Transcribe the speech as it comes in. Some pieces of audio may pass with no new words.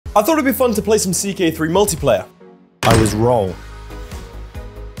I thought it'd be fun to play some CK3 Multiplayer. I was wrong.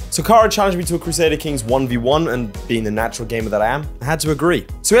 So Kara challenged me to a Crusader Kings 1v1, and being the natural gamer that I am, I had to agree.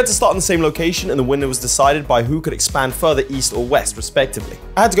 So we had to start in the same location, and the winner was decided by who could expand further east or west, respectively.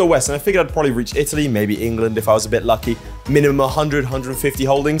 I had to go west, and I figured I'd probably reach Italy, maybe England if I was a bit lucky. Minimum 100, 150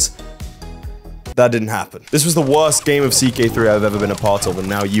 holdings. That didn't happen. This was the worst game of CK3 I've ever been a part of, and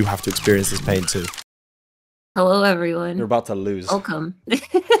now you have to experience this pain too. Hello, everyone. You're about to lose. Welcome.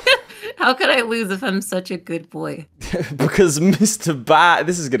 How could I lose if I'm such a good boy? Because Mr. Bat,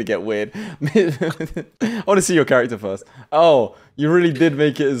 this is gonna get weird. I want to see your character first. Oh, you really did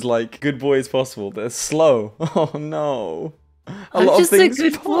make it as like good boy as possible. They're slow. Oh no. A lot of things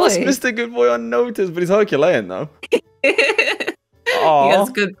pass Mr. Good Boy unnoticed, but he's Herculean though. He has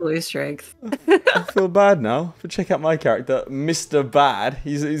good boy strength. I feel bad now. But check out my character, Mr. Bad.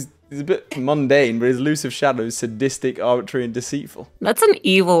 He's a bit mundane, but his elusive shadow is sadistic, arbitrary, and deceitful. That's an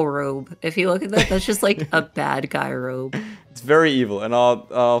evil robe. If you look at that, that's just like a bad guy robe. It's very evil, and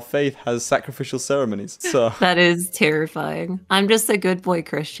our faith has sacrificial ceremonies, so... That is terrifying. I'm just a good boy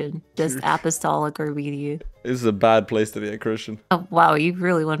Christian. Just apostolic or obedient. This is a bad place to be a Christian. Oh, wow, you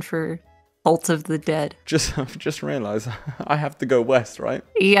really went for Cult of the Dead. Just realized I have to go west, right?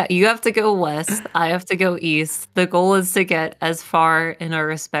 Yeah, you have to go west. I have to go east. The goal is to get as far in our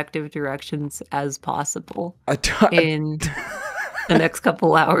respective directions as possible in the next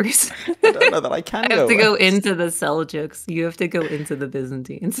couple hours. I don't know that I can. I have to go into the Seljuks. You have to go into the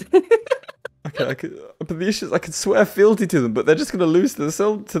Byzantines. Okay, but the issue is I could swear fealty to them, but they're just gonna lose to the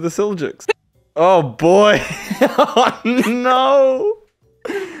Seljuks. Oh boy! Oh no!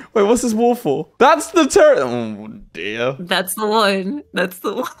 Wait, what's this war for? That's the turret. Oh dear. That's the one. That's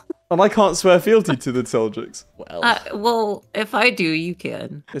the one. And I can't swear fealty to the Seljuks. Well, if I do, you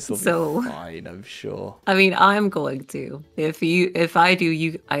can. This'll be fine, I'm sure. I mean, I'm going to. If I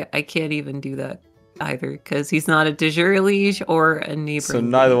do, I can't even do that either, because he's not a de jure liege or a neighbor. So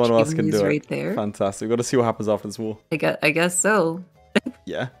neither one of us can do it. Right there. Fantastic. We've got to see what happens after this war. I guess so.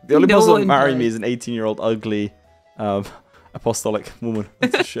 Yeah. The only person that'll marry me is an 18-year-old ugly apostolic woman.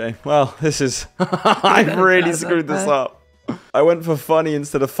 That's a shame. Well, this is... I've really screwed this up. I went for funny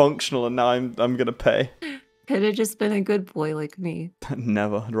instead of functional, and now I'm gonna pay. Could have just been a good boy like me.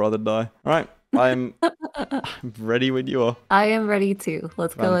 Never. I'd rather die. All right. I'm ready when you are. I am ready too.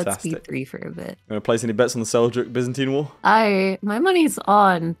 Let's go at speed 3 for a bit. Gonna place any bets on the Seljuk Byzantine War? My money's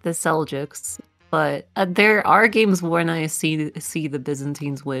on the Seljuks, but there are games when I see the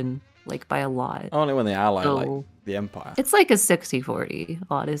Byzantines win, like by a lot. Only when they ally like the Empire. It's like a 60-40,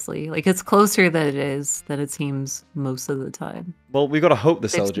 honestly. Like it's closer than it seems most of the time. Well, we gotta hope the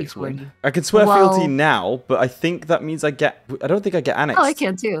Seljuks win. I could swear fealty now, but I think that means I don't think I get annexed. Oh, I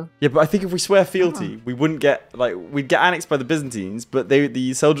can too. Yeah, but I think if we swear fealty, we wouldn't get, we'd get annexed by the Byzantines, but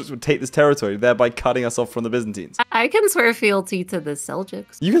the Seljuks would take this territory, thereby cutting us off from the Byzantines. I can swear fealty to the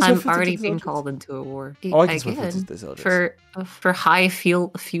Seljuks. You can swear I'm already being called into a war. Oh, I can swear fealty to the Seljuks. For high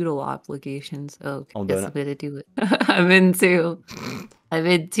feudal obligations. Oh, I guess I'm gonna do it. I'm in too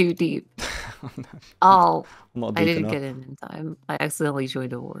deep. Oh, I didn't get in time. I accidentally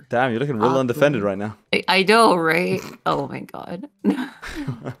joined a war. Damn, you're looking real undefended right now. I know, right? Oh my god.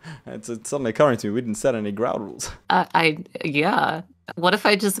 It's suddenly occurring to me we didn't set any ground rules. Yeah. What if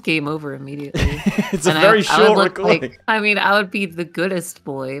I just game over immediately? It's a very short recording. I mean, I would be the goodest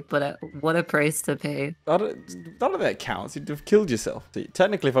boy, but what a price to pay. None of that counts. You'd have killed yourself. See,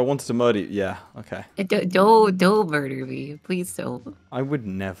 technically, if I wanted to murder you, yeah, okay. Don't murder me. Please don't. I would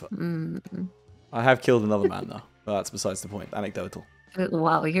never. I have killed another man, though. But that's besides the point. Anecdotal.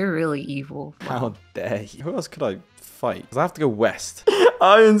 Wow, you're really evil. Wow. How dare you? Who else could I fight? Because I have to go west.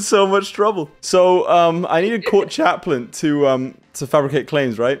 I'm in so much trouble. So, I need a court chaplain to fabricate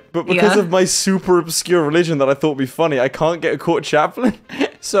claims, right? But because of my super obscure religion that I thought would be funny, I can't get a court chaplain.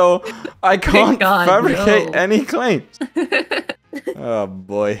 So, I can't fabricate any claims. Oh,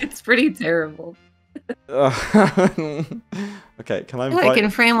 boy. It's pretty terrible. Okay, can I invite... I can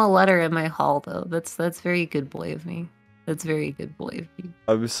frame a letter in my hall, though. That's very good boy of me. That's very good boy of me.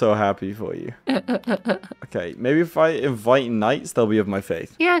 I'm so happy for you. Okay, maybe if I invite knights, they'll be of my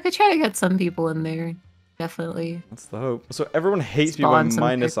faith. Yeah, I could try to get some people in there. Definitely. That's the hope. So everyone hates me by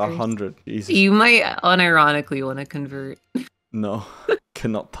minus 100. Jesus. You might unironically want to convert. No,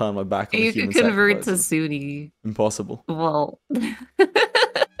 cannot turn my back on you human could convert sacrifices. to Sunni. Impossible. Well,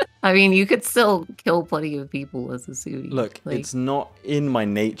 I mean, you could still kill plenty of people as a Sudi. Look, it's not in my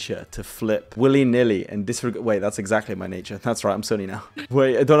nature to flip willy-nilly and disregard. Wait, that's exactly my nature. That's right, I'm Sunny now.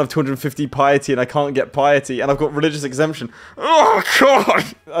 Wait, I don't have 250 piety and I can't get piety and I've got religious exemption. Oh, God!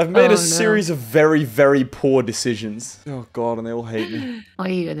 I've made a series of very, very poor decisions. Oh, God, and they all hate me. What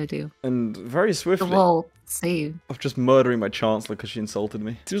are you gonna do? And very swiftly. Well, save. Of just murdering my chancellor because she insulted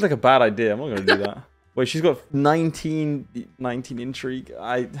me. Seems like a bad idea. I'm not gonna do that. Wait, she's got 19 intrigue.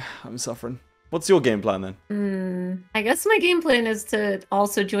 I'm suffering. What's your game plan then? I guess my game plan is to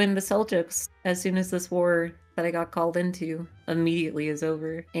also join the Seljuks as soon as this war that I got called into immediately is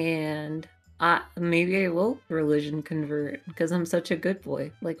over. And maybe I will religion convert because I'm such a good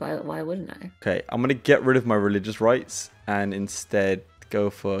boy. Like, why wouldn't I? Okay, I'm gonna get rid of my religious rights and instead go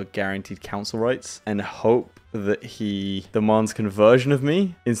for guaranteed council rights and hope that he demands conversion of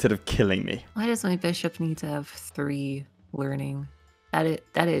me instead of killing me. Why does my bishop need to have 3 learning? That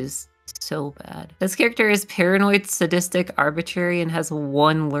is so bad. This character is paranoid, sadistic, arbitrary, and has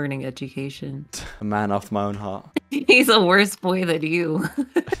 1 learning education. A man after my own heart. He's a worse boy than you.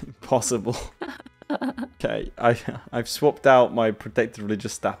 Possible. Okay, I've swapped out my protected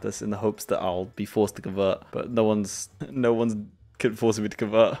religious status in the hopes that I'll be forced to convert, but no one's forcing me to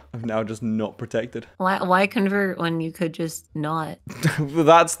convert. I'm now just not protected. Why convert when you could just not? Well,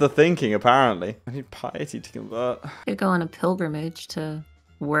 that's the thinking, apparently. I need piety to convert. You could go on a pilgrimage to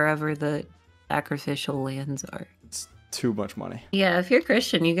wherever the sacrificial lands are. It's too much money. Yeah, if you're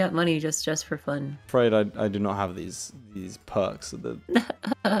Christian, you got money just for fun. Afraid I do not have these perks.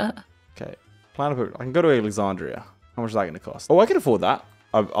 Okay, plan of I can go to Alexandria. How much is that going to cost? Oh, I can afford that.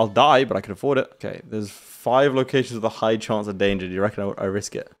 I'll die, but I can afford it. Okay, there's 5 locations with a high chance of danger. Do you reckon I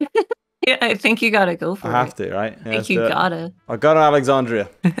risk it? Yeah, I think I gotta go for it. I have to, right? I think you gotta. I got to Alexandria.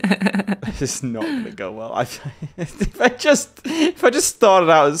 This is not gonna go well. If I just started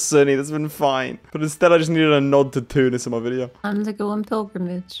out as Sunny, that's been fine. But instead, I just needed a nod to Tunis in my video. I'm to go on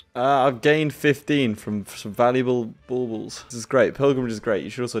pilgrimage. I've gained 15 from some valuable bulbuls. This is great. Pilgrimage is great. You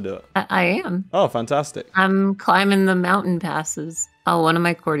should also do it. I am. Oh, fantastic. I'm climbing the mountain passes. Oh, one of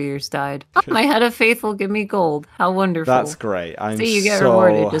my courtiers died. Oh, my head of faith will give me gold. How wonderful. That's great. So you get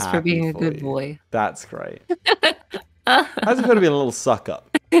rewarded just for being a good boy. That's great. How's it feel to be a little suck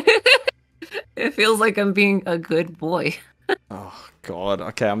up? It feels like I'm being a good boy. Oh, God.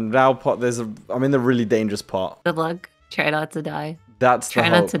 Okay, I'm in the really dangerous part. Good luck. Try not to die. That's the Try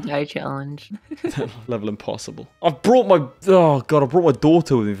not to die challenge. Level impossible. I brought my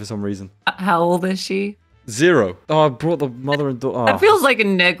daughter with me for some reason. How old is she? 0. Oh, I brought the mother and daughter. Oh. That feels like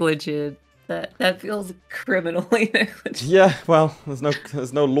negligent. That feels criminally negligent. Yeah, well, there's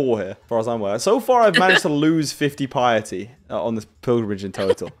no law here, as far as I'm aware. So far, I've managed to lose 50 piety on this pilgrimage in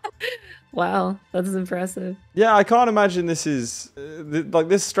total. Wow, that's impressive. Yeah, I can't imagine this is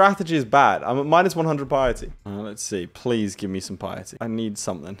this strategy is bad. I'm at minus 100 piety. Let's see. Please give me some piety. I need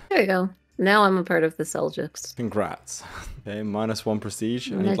something. There you go. Now I'm a part of the Seljuks. Congrats. Okay, minus 1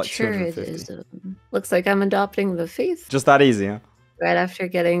 prestige. I I'm need not like sure it 250. is. Looks like I'm adopting the faith. Just that easy, huh? Right after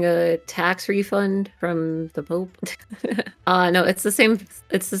getting a tax refund from the Pope. No, it's the same.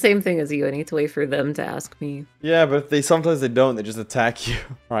 It's the same thing as you. I need to wait for them to ask me. Yeah, but sometimes they don't. They just attack you.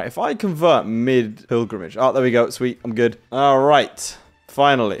 All right, if I convert mid pilgrimage. Oh, there we go. Sweet. I'm good. All right.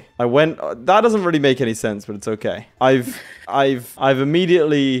 Finally, I went. That doesn't really make any sense, but it's okay. I've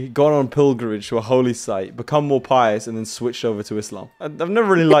immediately gone on pilgrimage to a holy site, become more pious, and then switched over to Islam. I've never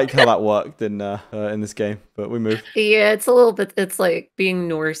really liked how that worked in this game, but we moved. Yeah, it's a little bit. It's like being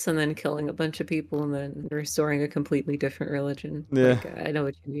Norse and then killing a bunch of people and then restoring a completely different religion. Yeah, like, I know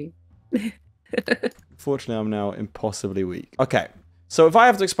what you mean. Fortunately, I'm now impossibly weak. Okay. So if I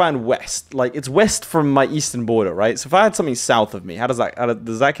have to expand west, like it's west from my eastern border, right? So if I had something south of me, does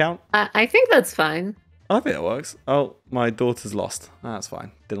that count? I think that's fine. I think it works. Oh, my daughter's lost. That's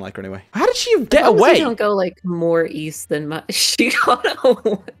fine. Didn't like her anyway. How did she get away? You don't go like more east than my. She got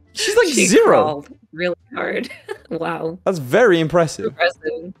away. She's like she 0. Crawled really hard. Wow. That's very impressive.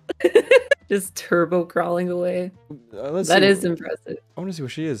 Impressive. Just turbo crawling away. That is impressive. I want to see where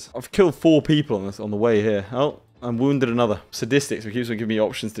she is. I've killed 4 people on the way here. Oh. I'm wounded another. Sadistic, so it keeps on giving me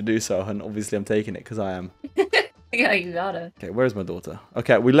options to do so, and obviously I'm taking it because I am. Yeah, you gotta. Okay, where's my daughter?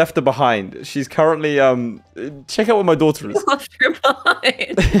 Okay, we left her behind. She's currently, check out where my daughter is. Left her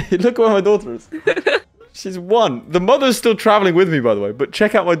behind. Look where my daughter is. She's 1. The mother's still traveling with me, by the way, but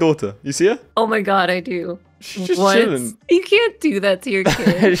check out my daughter. You see her? Oh my god, I do. She's just chilling. You can't do that to your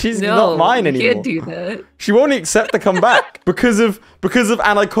kid. She's not mine anymore. You can't do that. She won't accept to come back because of,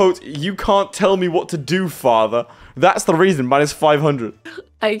 and I quote, "You can't tell me what to do, father." That's the reason. Minus 500.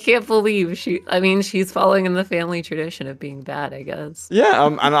 I can't believe she's following in the family tradition of being bad, I guess. Yeah,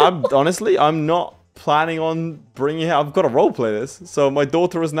 and I'm honestly, I'm not planning on bringing her. I've got to roleplay this, so my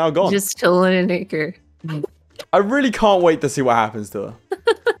daughter is now gone. Just chilling in an acre. I really can't wait to see what happens to her.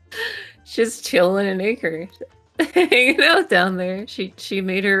 Just chilling in an acre. Hanging out down there. She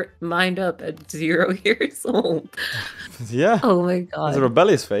made her mind up at 0 years old. Yeah. Oh my god. It's a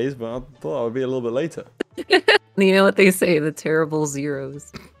rebellious phase, but I thought it would be a little bit later. You know what they say, the terrible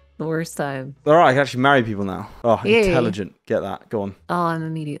zeros. The worst time. Alright, I can actually marry people now. Oh, Yay. Intelligent. Get that. Go on. Oh, I'm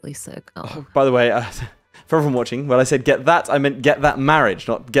immediately sick. Oh. By the way, for everyone watching, when I said get that, I meant get that marriage,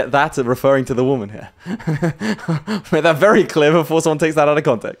 not get that referring to the woman here. Made that very clear before someone takes that out of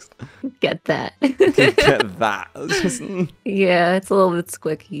context. Get that. Get that. Yeah, it's a little bit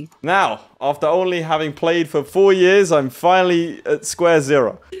squicky. Now, after only having played for 4 years, I'm finally at square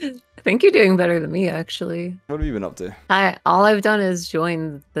zero. I think you're doing better than me, actually. What have you been up to? All I've done is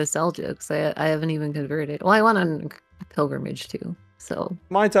join the Seljuks. I haven't even converted. Well, I went on a pilgrimage too, so.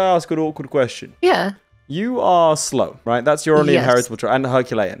 Might I ask an awkward question? Yeah. You are slow, right? That's your only inheritable trait, and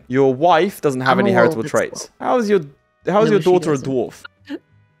Herculean. Your wife doesn't have any heritable traits. Slow. How is your daughter a dwarf?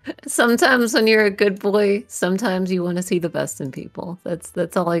 Sometimes when you're a good boy, sometimes you want to see the best in people.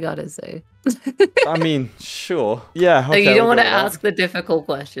 That's all I gotta say. I mean, sure. Yeah. Okay, you don't want to ask the difficult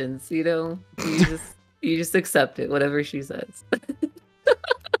questions, you know? You just accept it, whatever she says.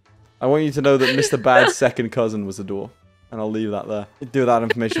 I want you to know that Mr. Bad's second cousin was a dwarf. And I'll leave that there. Do with that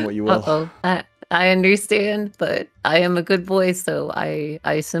information what you will. Uh-oh. I understand, but I am a good boy, so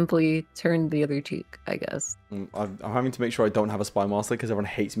I simply turned the other cheek, I guess. I'm having to make sure I don't have a spy master because everyone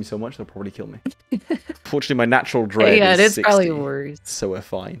hates me so much they'll probably kill me. Fortunately, my natural dread is 60, it's probably worse. So we're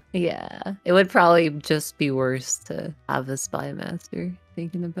fine. Yeah, it would probably just be worse to have a spy master.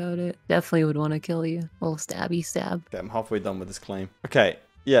 Thinking about it, definitely would want to kill you. A little stabby stab. Okay, I'm halfway done with this claim. Okay,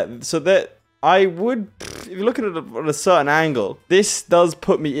 yeah, so that I would, if you look at it on a certain angle, this does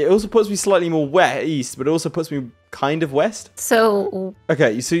put me, it also puts me slightly more east, but it also puts me kind of west. So,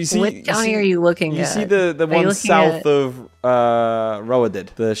 okay, so you see, which county are you looking at? You see the one south of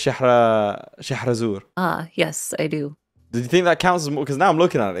Rowadid, the Shahrazur. Ah, yes, I do. Do you think that counts as more? Because now I'm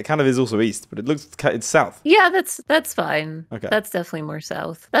looking at it, it kind of is also east, but it's south. Yeah, that's fine. Okay. That's definitely more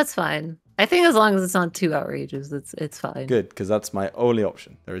south. That's fine. I think as long as it's not too outrageous, it's fine. Good, because that's my only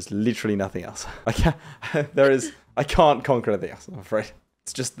option. There is literally nothing else. I can't conquer anything else, I'm afraid.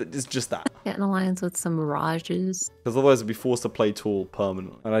 It's just that. Get an alliance with some mirages. Because otherwise I'd be forced to play tall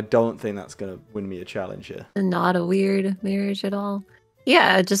permanently. And I don't think that's going to win me a challenge here. Not a weird marriage at all.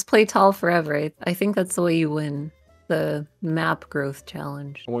 Yeah, just play tall forever. I think that's the way you win the map growth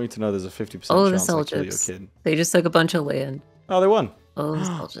challenge. I want you to know there's a 50% chance I kill your kid. They just took a bunch of land. Oh, they won. Oh, the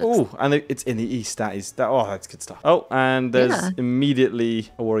Seljuks. Oh, and it's in the east. That's good stuff. Oh, and there's immediately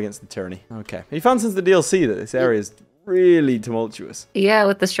a war against the tyranny. Okay. You found since the DLC that this area is really tumultuous. Yeah,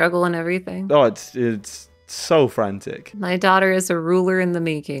 with the struggle and everything. Oh, it's so frantic. My daughter is a ruler in the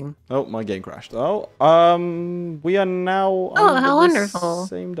making. Oh, my game crashed. Oh, we are now under how wonderful.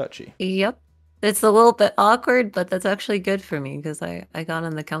 Same duchy. Yep. It's a little bit awkward, but that's actually good for me because I got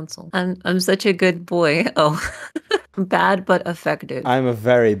on the council. I'm such a good boy. Oh, bad but effective. I'm a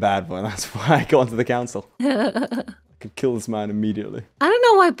very bad boy. That's why I got onto the council. I could kill this man immediately. I don't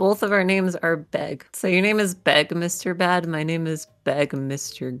know why both of our names are Beg. So your name is Beg, Mr. Bad. My name is Beg,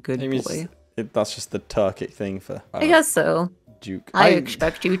 Mr. Good Boy. That's just the Turkic thing for... I guess so. Duke. I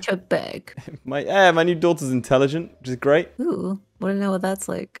expect you to beg. My new daughter's intelligent, which is great. Ooh, want to know what that's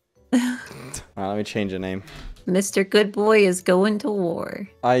like. Let me change her name. Mr. Good Boy is going to war.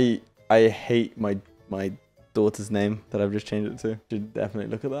 I hate my daughter's name that I've just changed it to. Should definitely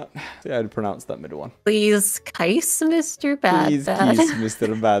look at that. See how to pronounce that middle one. Please, Keis, Mr. Bad. Please, Bad. Keis,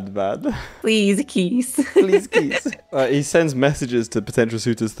 Mr. Bad Bad. Please, Keis. Please, Keis. He sends messages to potential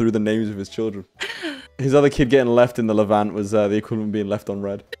suitors through the names of his children. His other kid getting left in the Levant was the equivalent of being left on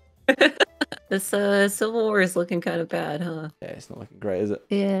red. This Civil War is looking kind of bad, huh? Yeah, it's not looking great, is it?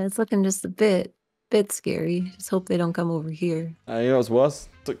 Yeah, it's looking just a bit scary. Just hope they don't come over here. You know what's worse?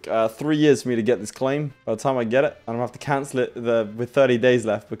 It took 3 years for me to get this claim. By the time I get it, I'm gonna have to cancel it with 30 days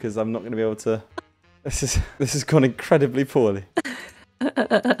left because I'm not gonna be able to. This has gone incredibly poorly.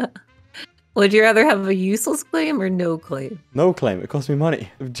 Would you rather have a useless claim or no claim? No claim. It cost me money.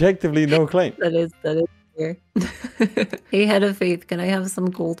 Objectively, no claim. That is fair. Hey, Head of Faith, can I have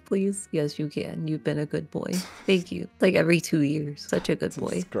some gold, please? Yes, you can. You've been a good boy. Thank you. Like every 2 years. Such a good boy.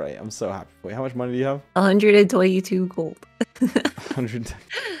 That's great. I'm so happy for you. How much money do you have? 122 gold. 100.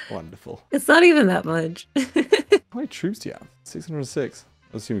 Wonderful. It's not even that much. How many troops do you have? 606.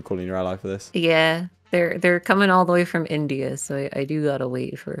 assume you're calling your ally for this. Yeah. They're coming all the way from India, so I do gotta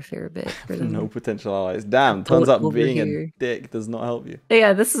wait for a fair bit for them. No potential allies. Damn, turns out being a dick does not help you.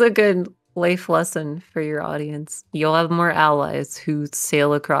 Yeah, this is a good life lesson for your audience. You'll have more allies who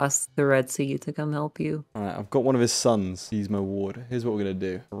sail across the Red Sea to come help you. Alright, I've got one of his sons. He's my ward. Here's what we're gonna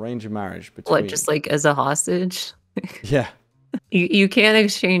do. Arrange a marriage between... What, just like as a hostage? Yeah. You can't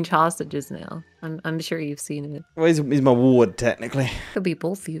exchange hostages now. I'm sure you've seen it. Well, he's my ward, technically. Could be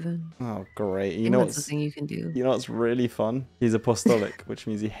both even. Oh, great. You know what's the thing you can do? You know what's really fun? He's apostolic, which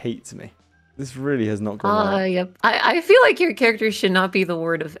means he hates me. This really has not gone well. Yep. I feel like your character should not be the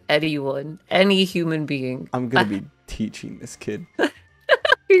word of anyone, any human being. I'm gonna be teaching this kid.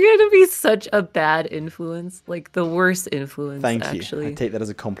 You're gonna be such a bad influence, like the worst influence. Thank you. Actually. I take that as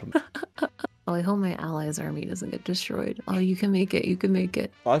a compliment. Oh, I hope my allies' army doesn't get destroyed. Oh, you can make it. You can make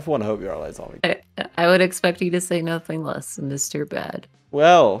it. I for one hope your allies' army. I would expect you to say nothing less than Mr. Bad.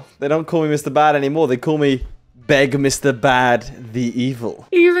 Well, they don't call me Mr. Bad anymore. They call me Beg Mr. Bad the Evil.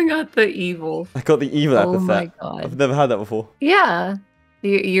 You even got the evil. I got the evil epithet. Oh my god. I've never had that before. Yeah.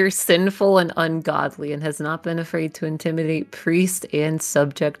 You're sinful and ungodly and has not been afraid to intimidate priest and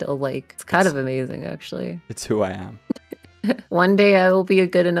subject alike. It's kind of amazing, actually. It's who I am. One day I will be a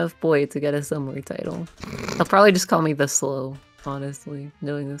good enough boy to get a summary title. They'll probably just call me the slow, honestly,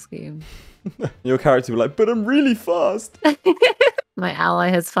 knowing this game. Your character will be like, but I'm really fast. My ally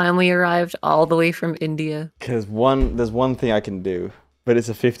has finally arrived all the way from India. Because there's one thing I can do, but it's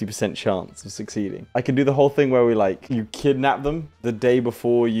a 50% chance of succeeding. I can do the whole thing where you kidnap them the day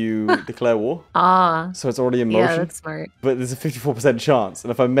before you declare war. So it's already in motion. Yeah, that's smart. But there's a 54% chance,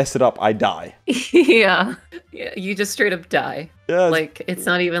 and if I mess it up, I die. Yeah, you just straight up die. Yeah. Like, it's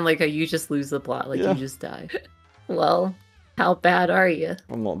not even like you just lose the plot, like you just die. Well, how bad are you?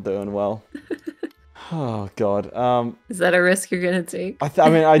 I'm not doing well. Oh god. Is that a risk you're gonna take? I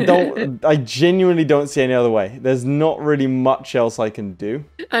mean, I genuinely don't see any other way. There's not really much else I can do.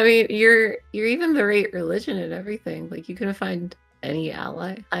 I mean, you're even the right religion and everything. Like, you couldn't find any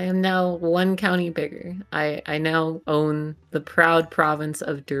ally. I am now 1 county bigger. I now own the proud province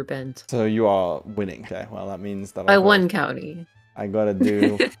of Derbent. So you are winning. Okay, well that means that by 1 county. I gotta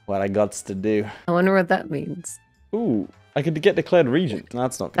do what I gots to do. I wonder what that means. Ooh. I could get declared regent.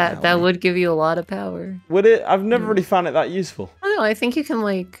 That's not gonna help that me. would give you a lot of power. Would it? I've never really found it that useful. I don't know. I think you can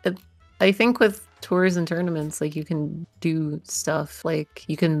I think with tours and tournaments, like you can do stuff like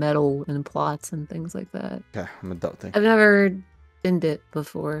you can meddle in plots and things like that. Okay, I'm adopting. I've never done it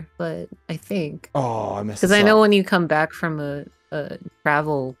before, but I think. Oh, I missed. Because I know when you come back from a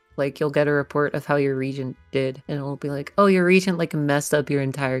travel, like you'll get a report of how your regent did, and it'll be like, oh, your regent like messed up your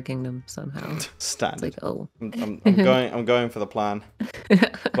entire kingdom somehow. Standard. It's like, oh, I'm going for the plan,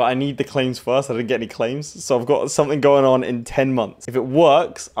 but I need the claims first. I didn't get any claims, so I've got something going on in 10 months. If it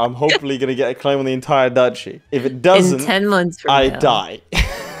works, I'm hopefully gonna get a claim on the entire duchy. If it doesn't, in 10 months from I now. die.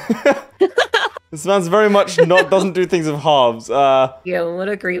 This man's very much doesn't do things with halves. Yeah, what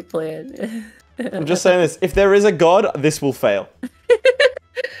a great plan. I'm just saying this. If there is a god, this will fail.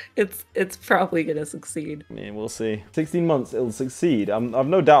 It's probably gonna succeed. Yeah, we'll see. 16 months, it'll succeed. I've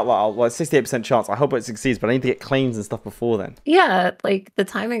no doubt that I'll 68% chance. I hope it succeeds, but I need to get claims and stuff before then. Yeah, like the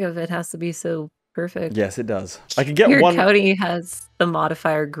timing of it has to be so perfect. Yes, it does. I could get your one. Your county has the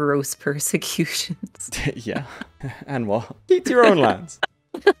modifier gross persecutions. Yeah, and what? Keep to your own lands.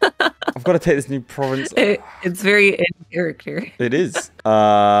 I've got to take this new province. It's very in character. It is.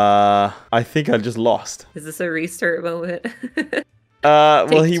 I think I just lost. Is this a restart moment?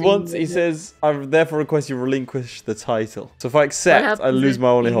 Well, he says, I therefore request you relinquish the title. So if I accept, I lose my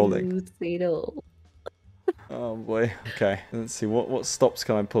only holding. Oh boy. Okay, let's see. What stops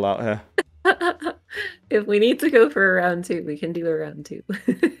can I pull out here? If we need to go for a round 2, we can do a round 2.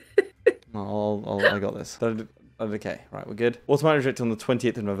 I got this. Okay, right, we're good. Automatic reject on the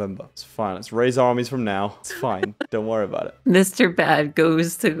 28th of November. It's fine. Let's raise our armies from now. It's fine. Don't worry about it. Mr. Bad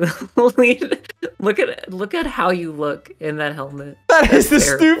goes to lead. Look at how you look in that helmet. That is the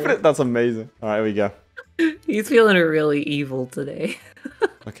stupid. That's amazing. All right, here we go. He's feeling really evil today.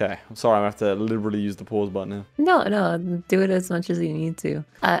 Okay, I'm sorry. I'm gonna have to literally use the pause button now. No, do it as much as you need to.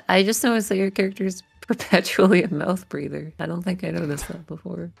 I just noticed that your character's perpetually a mouth breather. I don't think I noticed that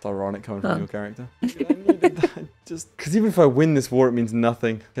before. It's ironic coming from your character. I needed that. Just because even if I win this war, it means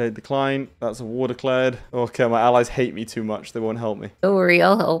nothing. Okay, decline. That's a war declared. Okay, my allies hate me too much. They won't help me. Don't worry,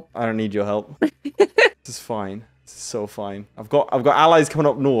 I'll help. I don't need your help. This is fine. This is so fine. I've got allies coming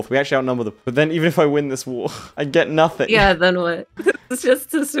up north. We actually outnumber them. But then even if I win this war, I get nothing. Yeah, then what? It's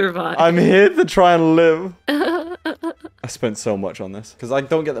just to survive. I'm here to try and live. I spent so much on this because I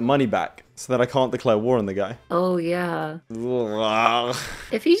don't get the money back, so that I can't declare war on the guy. Oh yeah.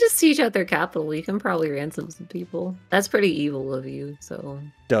 If you just siege out their capital, you can probably ransom some people. That's pretty evil of you. So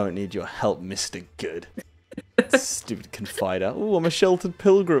don't need your help, Mr. Good. Stupid confider. Oh, I'm a sheltered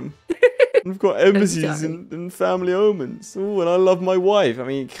pilgrim. I've got embassies and family omens. Oh, and I love my wife. I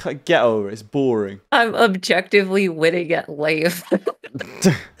mean, get over it. It's boring. I'm objectively winning at life.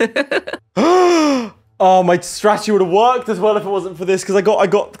 Oh, my strategy would have worked as well if it wasn't for this, because I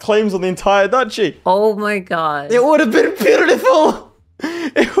got claims on the entire duchy. Oh my god. It would have been beautiful.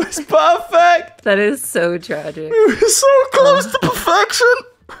 It was perfect. That is so tragic. It was so close to perfection.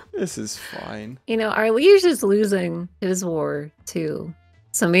 This is fine. You know, our liege is losing his war too.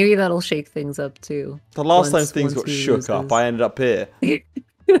 So maybe that'll shake things up too. The last time things got shook up, I ended up here. You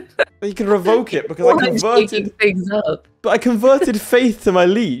can revoke it because I converted things up. But I converted faith to my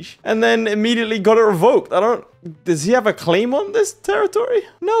liege and then immediately got it revoked. Does he have a claim on this territory?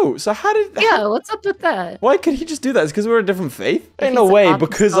 No. So what's up with that? Why could he just do that? It's because we're a different faith? Ain't no way,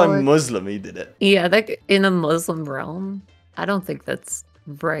 because I'm Muslim he did it. Yeah, in a Muslim realm, I don't think that's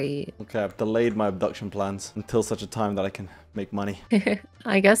right. Okay, I've delayed my abduction plans until such a time that I can make money.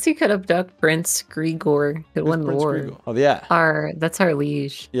 I guess you could abduct Prince Grigor to win the war. Grigor? Oh yeah. That's our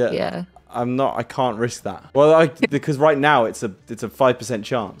liege. Yeah. I can't risk that. Well, because right now it's a 5%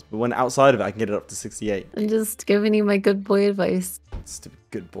 chance, but when outside of it I can get it up to 68. I'm just giving you my good boy advice. Stupid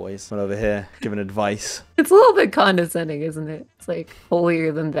good boys. Went over here giving advice. It's a little bit condescending, isn't it? It's like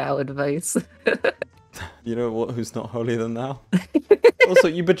holier than thou advice. You know what? Who's not holier than thou? Also,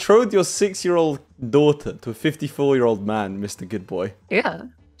 you betrothed your 6-year-old daughter to a 54-year-old man, Mr. Good Boy. Yeah,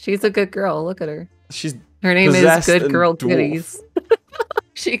 she's a good girl. Look at her. Her name is Good Girl Kitties.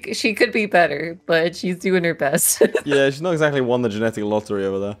 She could be better, but she's doing her best. Yeah, she's not exactly won the genetic lottery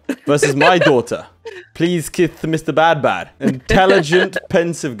over there. Versus my daughter. Please kiss Mr. Bad. Intelligent,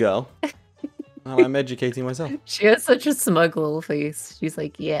 pensive girl. Well, I'm educating myself. She has such a smug little face. She's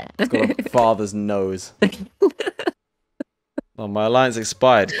like, yeah. It's got a father's nose. Well, my alliance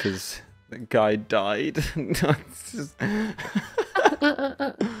expired because the guy died.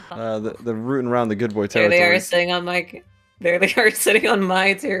 The rooting around the good boy territory. There they are sitting on my... There they are sitting on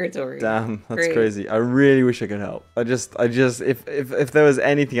my territory. Damn, that's crazy. I really wish I could help. If there was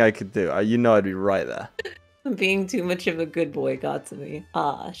anything I could do, I'd be right there. Being too much of a good boy got to me.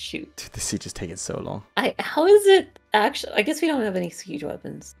 Ah, shoot. Dude, the siege is taking so long. How is it actually? I guess we don't have any siege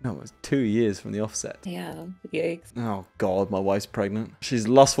weapons. No, it was 2 years from the offset. Yeah, yikes. Oh god, my wife's pregnant. She's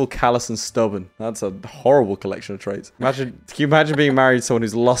lustful, callous, and stubborn. That's a horrible collection of traits. Can you imagine being married to someone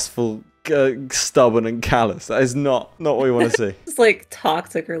who's lustful, stubborn, and callous? That is not what we want to see. It's like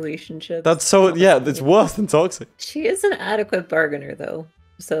toxic relationships. It's worse than toxic. She is an adequate bargainer, though.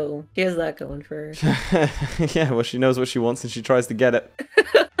 So she has that going for her. Yeah, well, she knows what she wants and she tries to get it.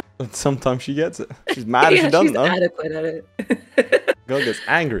 But sometimes she gets it. She's mad if she doesn't, though. She's adequate at it. Girl gets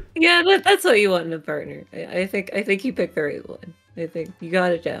angry. Yeah, that's what you want in a partner. I think you picked the right one. I think you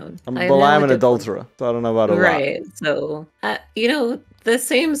got it down. I'm an adulterer, so I don't know about all that. Right, so, the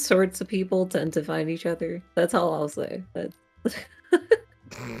same sorts of people tend to find each other. That's all I'll say.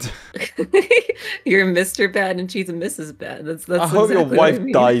 You're Mr. Bad and she's a Mrs. Bad. That's I hope your wife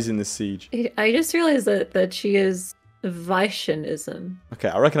dies in the siege. I just realized that she is Vaishnavism. Okay,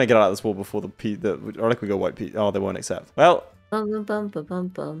 I reckon I get out of this war before I reckon we go white peace. Oh, they won't accept. Well,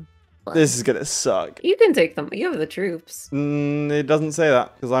 this is gonna suck. You can take them. You have the troops. It doesn't say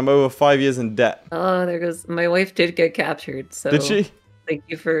that because I'm over 5 years in debt. Oh, there goes. My wife did get captured. So did she? Thank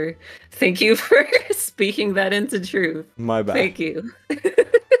you for speaking that into truth. My bad. Thank you.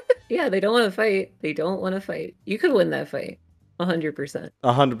 Yeah, they don't want to fight. They don't want to fight. You could win that fight. 100%.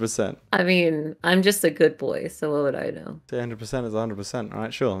 100%. I mean, I'm just a good boy, so what would I know? 100% is 100%. All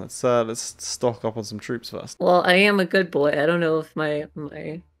right, sure. Let's stock up on some troops first. Well, I am a good boy. I don't know if my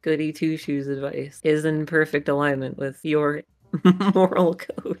goody two-shoes advice is in perfect alignment with your moral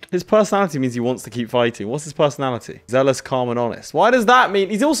code. His personality means he wants to keep fighting. What's his personality? Zealous, calm, and honest. Why does that mean?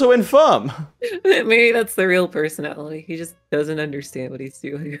 He's also infirm. Maybe that's the real personality. He just doesn't understand what he's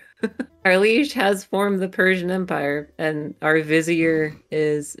doing. Our liege has formed the Persian Empire, and our vizier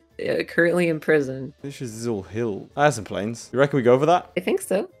is currently in prison. This is all hill. I have some planes. You reckon we go over that? I think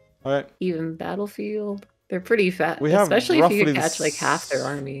so. All right. Even battlefield. They're pretty fat, especially if you could catch like half their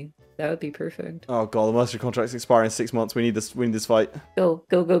army. That would be perfect. Oh god, the mercenary contract's expiring in 6 months. We need this fight.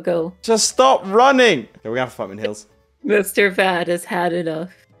 Go. Just stop running! Okay, we're gonna have to fight him in hills. Mr. Fat has had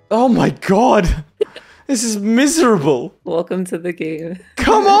enough. Oh my god! This is miserable! Welcome to the game.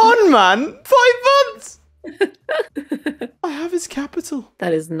 Come on, man! 5 months! I have his capital.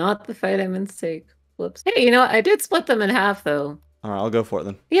 That is not the fight I meant to take. Whoops. Hey, you know what? I did split them in half, though. All right, I'll go for it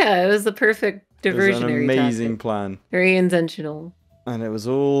then. Yeah, it was the perfect diversionary It was an amazing plan. Very intentional. And it was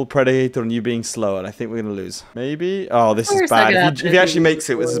all predicated on you being slow, and I think we're going to lose. Maybe? Oh, this is bad. If he actually makes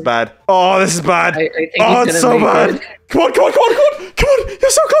it, this is bad. Oh, this is bad. I think oh, it's so bad. Come on, come on, come on, come on. Come on, you're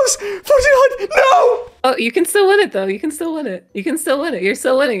so close. 49. No! Oh, you can still win it, though. You can still win it. You can still win it. You're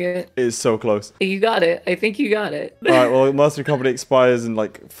still winning it. It is so close. You got it. I think you got it. All right, well, Master Company expires in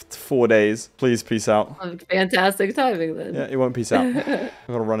like 4 days. Please, peace out. Fantastic timing, then. Yeah, it won't peace out. I'm going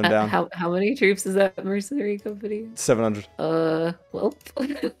to run him down. How many troops is that mercenary company? 700. Well.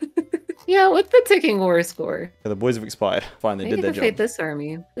 Yeah, what's the ticking war score? Yeah, the boys have expired. Fine, they did their job. Fight this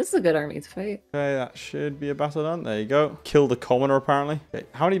army. This is a good army to fight. Okay, that should be a battle done. There you go. Kill the commoner, apparently. Okay,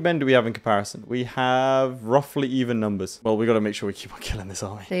 how many men do we have in comparison? We have roughly even numbers. Well, we got to make sure we keep on killing this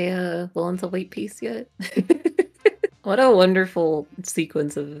army. They willing to wait peace yet? What a wonderful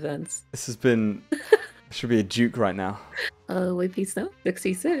sequence of events. This has been... should be a duke right now. Wait, peace now?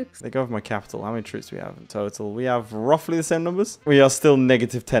 66. They go over my capital. How many troops do we have in total? We have roughly the same numbers. We are still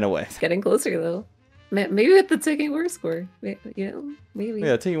negative 10 away. It's getting closer, though. Maybe with the ticking war score. You know, maybe.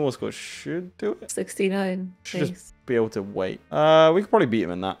 Yeah, ticking war score should do it. 69. Should just be able to wait. We could probably beat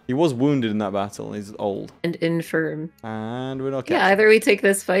him in that. He was wounded in that battle. He's old. And infirm. And we're not catching. Yeah, either we take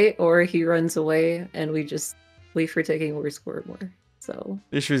this fight or he runs away and we just wait for ticking war score more. So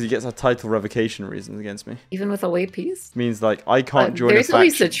the issue is he gets a title revocation reasons against me. Even with a wait piece? Means like I can't join a faction. There's at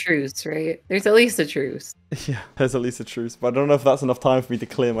least a truce, right? There's at least a truce. Yeah, there's at least a truce. But I don't know if that's enough time for me to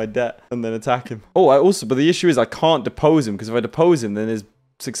clear my debt and then attack him. Oh, but the issue is I can't depose him because if I depose him, then his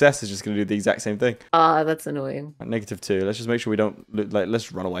success is just going to do the exact same thing. That's annoying. -2. Let's just make sure we don't,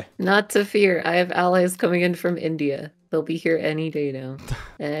 let's run away. Not to fear. I have allies coming in from India. They'll be here any day now.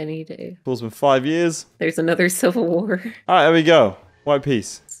 Any day. It's been 5 years. There's another civil war. All right, there we go. White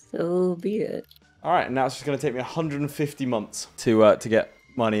peace. So be it. All right, now it's just going to take me 150 months to get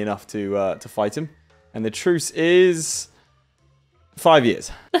money enough to fight him, and the truce is 5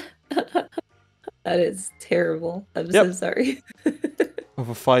 years. That is terrible. I'm so sorry.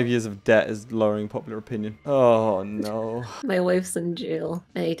 Over 5 years of debt is lowering popular opinion. Oh no. My wife's in jail.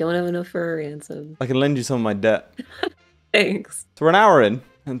 I don't have enough for a ransom. I can lend you some of my debt. Thanks. So we're an hour in,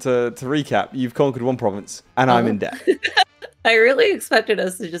 and to recap, you've conquered one province, and I'm in debt. I really expected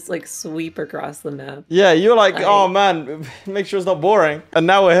us to just like sweep across the map. Yeah, you're like, oh man, make sure it's not boring. And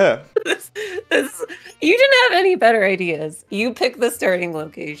now we're here. You didn't have any better ideas. You picked the starting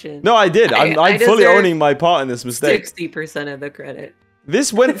location. No, I did. I'm fully owning my part in this mistake. 60% of the credit.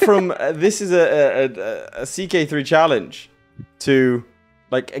 This went from, this is a CK3 challenge to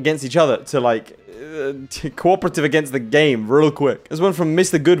like against each other to like cooperative against the game real quick. This went from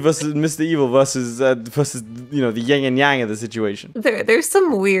Mr. Good versus Mr. Evil versus you know, the yin and yang of the situation. There's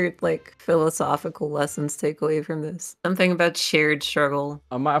some weird like philosophical lessons to take away from this. Something about shared struggle.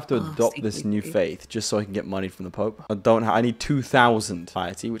 I might have to adopt this new faith just so I can get money from the Pope. I need 2,000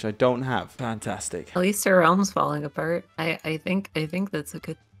 piety, which I don't have. Fantastic. At least our realm's falling apart. I think that's a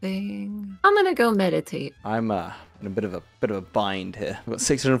good thing. I'm gonna go meditate. I'm in a bit of a bind here. I've got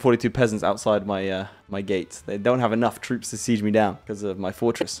 642 peasants outside my my gates. They don't have enough troops to siege me down because of my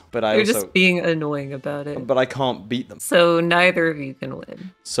fortress. But You're just being annoying about it. But I can't beat them. So neither of you can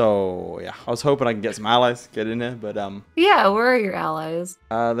win. So yeah, I was hoping I can get some allies, get in there, but yeah, where are your allies?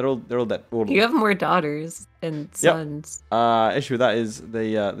 they're all dead. You have more daughters and sons. Yep. Issue with that is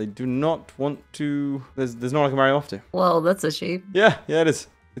they do not want to. There's no one I can marry off to. Well, that's a shame. Yeah, it is.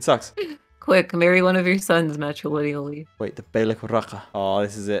 It sucks. Quick, marry one of your sons matrilineally. Wait, the Beylik Raqqa. Oh,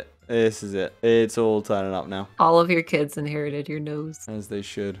 this is it. This is it. It's all turning up now. All of your kids inherited your nose. As they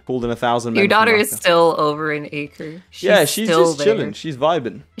should. Pulled in 1,000 men. Your daughter is still over in Acre. She's just chilling. She's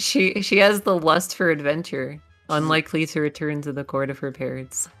vibing. She has the lust for adventure. Unlikely to return to the court of her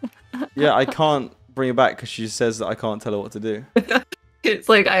parents. Yeah, I can't bring her back because she says that I can't tell her what to do. It's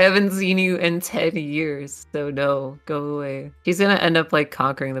like, I haven't seen you in 10 years, so no, go away. She's gonna end up like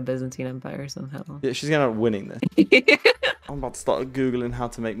conquering the Byzantine Empire somehow. Yeah, she's gonna end up winning this. I'm about to start Googling how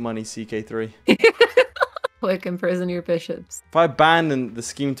to make money CK3. Quick, imprison your bishops. If I abandon the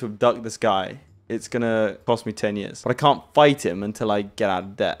scheme to abduct this guy, it's gonna cost me 10 years. But I can't fight him until I get out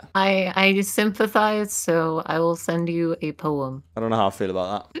of debt. I sympathize, so I will send you a poem. I don't know how I feel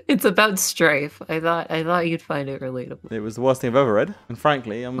about that. It's about strife. I thought you'd find it relatable. It was the worst thing I've ever read, and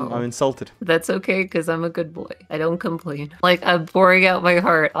frankly, I'm insulted. That's okay, because I'm a good boy. I don't complain. Like, I'm pouring out my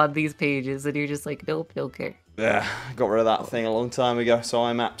heart on these pages, and you're just like, nope, don't care. Yeah, got rid of that thing a long time ago, so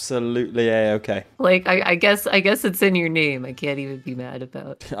I'm absolutely A-okay. Like, I guess it's in your name. I can't even be mad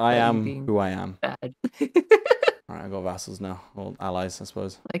about. I am who I am. Bad. All right, I got vassals now, or allies, I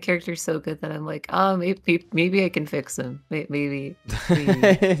suppose. My character's so good that I'm like, oh, maybe I can fix him. Maybe.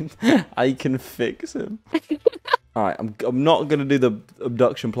 I can fix him. All right, I'm not gonna do the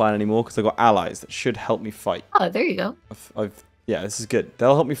abduction plan anymore because I got allies that should help me fight. Oh, there you go. Yeah, this is good.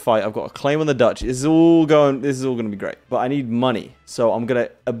 They'll help me fight. I've got a claim on the Dutch. This is all gonna be great. But I need money, so I'm gonna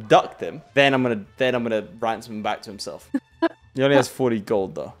abduct him. Then I'm gonna ransom him back to himself. He only has 40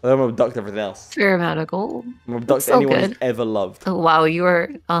 gold though. I'm gonna abduct everything else. Fair amount of gold. I'm gonna abduct anyone he's ever loved. Oh wow, you are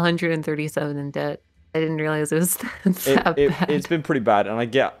 137 in debt. I didn't realize it was that bad. It's been pretty bad, and I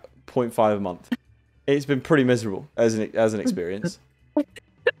get 0.5 a month. It's been pretty miserable as an experience.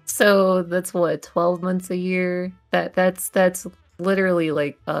 So that's what, 12 months a year? That's literally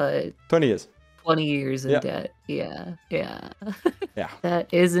like 20 years. 20 years in debt. Yeah. Yeah.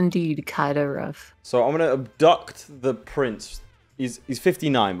 That is indeed kind of rough. So I'm gonna abduct the prince. He's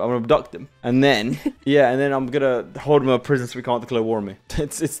 59, but I'm gonna abduct him, and then I'm gonna hold him in a prison so we can't declare war on me.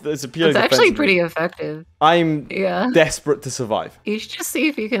 It's a purely. It's actually pretty effective. I'm desperate to survive. You should just see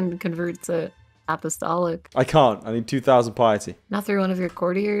if you can convert to apostolic. I can't. I need 2,000 piety. Not through one of your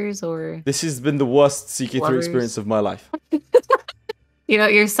courtiers or. This has been the worst CK3 experience of my life. You know,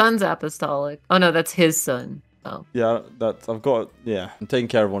 your son's apostolic. Oh no, that's his son. Oh. Yeah, I'm taking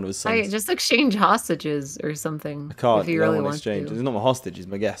care of one of his sons. Just exchange hostages or something. I can't. If you really want exchange. to. He's not my hostage. He's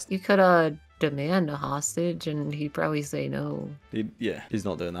my guest. You could demand a hostage, and he'd probably say no. He's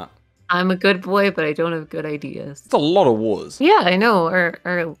not doing that. I'm a good boy, but I don't have good ideas. It's a lot of wars. Yeah, I know.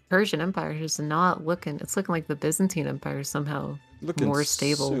 Our Persian Empire is not looking. It's looking like the Byzantine Empire somehow. Looking more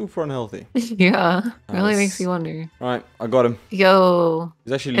stable. Super unhealthy. Yeah, really makes you wonder. All right, I got him. Yo,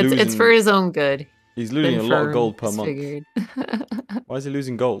 he's actually losing. It's for his own good. He's losing a lot of gold per month. Why is he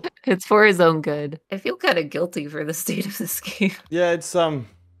losing gold? It's for his own good. I feel kind of guilty for the state of this game. Yeah, it's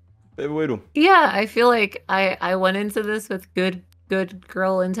bit of a weird one. Yeah, I feel like I went into this with good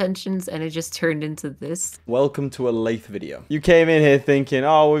girl intentions, and it just turned into this. Welcome to a Lathe video. You came in here thinking,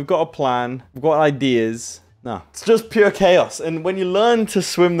 oh, we've got a plan, we've got ideas. No, it's just pure chaos. And when you learn to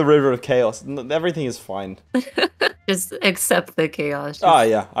swim the river of chaos, everything is fine. Just accept the chaos.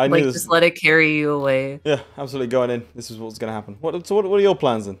 Yeah, I knew this. Just let it carry you away. Yeah, absolutely. Going in. This is what's gonna happen. What are your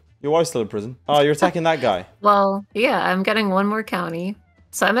plans then? Your wife's still in prison. Oh, you're attacking that guy. Well, yeah, I'm getting one more county,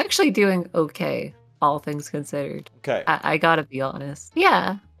 so I'm actually doing okay, all things considered. Okay. I gotta be honest.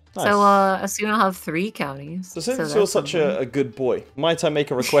 Yeah. Nice. So soon I'll have 3 counties. So since you're such a good boy, might I make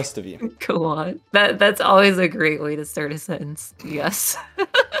a request of you? Go on. That's always a great way to start a sentence. Yes.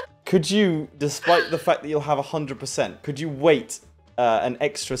 Could you, despite the fact that you'll have 100%, could you wait an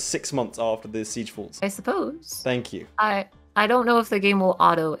extra 6 months after the siege falls? I suppose. Thank you. I don't know if the game will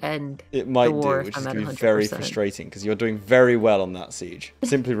auto-end. It might do, which is going to be very frustrating because you're doing very well on that siege.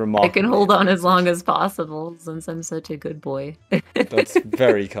 Simply remarkable. I can hold on as long as possible since I'm such a good boy. That's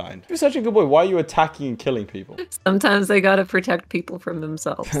very kind. You're such a good boy. Why are you attacking and killing people? Sometimes I gotta protect people from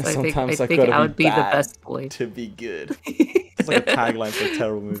themselves. I think I would be the best boy. To be good. It's like a tagline for a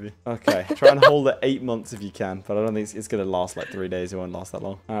terrible movie. Okay, try and hold it 8 months if you can, but I don't think it's going to last like 3 days. It won't last that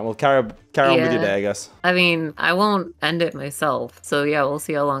long. All right, well, carry on with your day, I guess. I mean, I won't end it myself, so yeah, we'll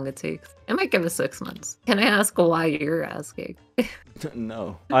see how long it takes. I might give it 6 months. Can I ask why you're asking?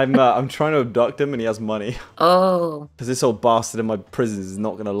 No. I'm trying to abduct him and he has money. Oh. Because this old bastard in my prisons is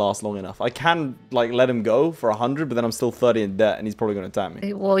not going to last long enough. I can, like, let him go for 100, but then I'm still 30 in debt and he's probably going to attack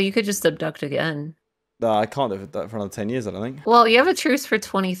me. Well, you could just abduct again. I can't do that for another 10 years, I don't think. Well, you have a truce for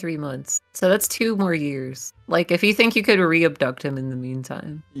 23 months, so that's 2 more years. Like, if you think you could re-abduct him in the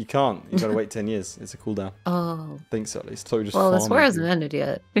meantime. You can't. You gotta wait 10 years. It's a cooldown. Oh. I think so, at least. So just well, this war hasn't ended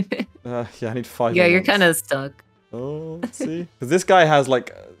yet. Yeah, I need 5 Yeah, more you're months. kind of stuck. Oh, let's see. Because this guy has,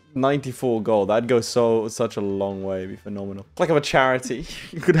 like, 94 gold. That'd go such a long way. It'd be phenomenal. It's like I'm a charity.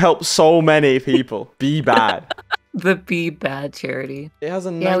 You could help so many people. Be bad. The Be Bad charity. It has a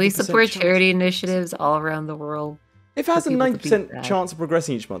 90% yeah, we support charity initiatives all around the world. If it has a 90% chance of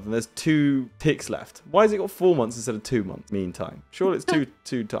progressing each month and there's 2 ticks left, why has it got 4 months instead of 2 months meantime? Surely it's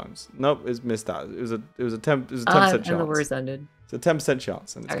two times. Nope, it's missed that. It was a 10% chance. And the war's ended. It's a 10%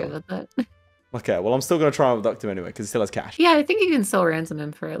 chance. And it's Sorry gone. about that. Okay, well, I'm still going to try and abduct him anyway because he still has cash. Yeah, I think you can still ransom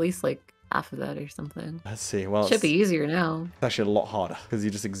him for at least like half of that or something. Let's see. Well, should be easier now. It's actually a lot harder because he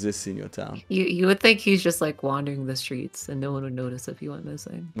just exists in your town. You would think he's just like wandering the streets and no one would notice if he went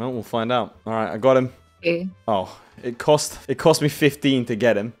missing. Well, we'll find out. All right, I got him. Okay. Oh, it cost me 15 to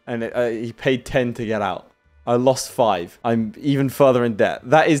get him, and he paid 10 to get out. I lost 5. I'm even further in debt.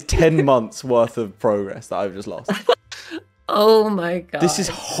 That is 10 months worth of progress that I've just lost. Oh my god. This is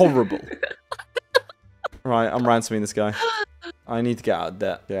horrible. Right, I'm ransoming this guy. I need to get out of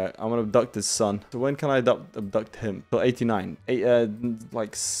debt. Yeah, I'm gonna abduct his son. So when can I abduct him? Till 89.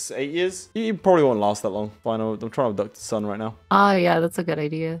 Like 8 years? He probably won't last that long. Fine, I'm trying to abduct his son right now. Ah, yeah, that's a good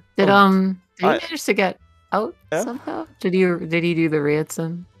idea. Did he manage to get out somehow? Did he do the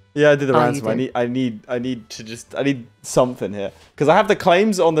ransom? Yeah, I did the ransom. I need something here. Because I have the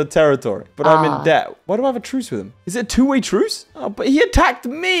claims on the territory, but I'm in debt. Why do I have a truce with him? Is it a two-way truce? Oh, but he attacked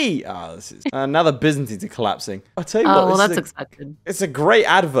me! Oh, this is... now the Byzantines are collapsing. I'll tell you what, well, that's expected. It's a great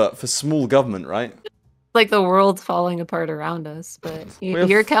advert for small government, right? Like the world's falling apart around us, but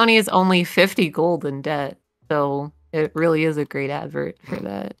your county is only 50 gold in debt, so it really is a great advert for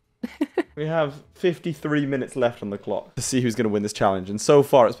that. We have 53 minutes left on the clock to see who's going to win this challenge. And so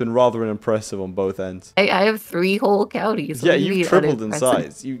far, it's been rather impressive on both ends. I have 3 whole counties. Yeah, you've tripled in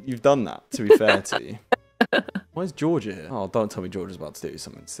size. You've done that, to be fair to you. Why is Georgia here? Oh, don't tell me Georgia's about to do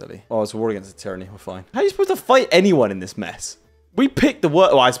something silly. Oh, it's a war against the tyranny. We're fine. How are you supposed to fight anyone in this mess? We picked the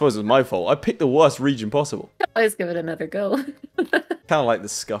worst... Well, I suppose it was my fault. I picked the worst region possible. Let's give it another go. Kind of like the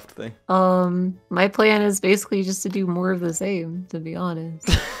scuffed thing. My plan is basically just to do more of the same, to be honest.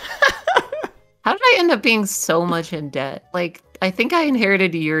 How did I end up being so much in debt? Like, I think I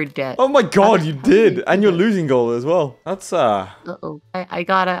inherited your debt. Oh my god, you did! And you're losing gold as well. That's Uh-oh. I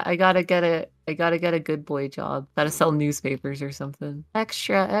gotta get a good boy job. Gotta sell newspapers or something.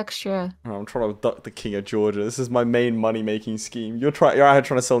 Extra. Oh, I'm trying to abduct the king of Georgia. This is my main money-making scheme. You're out here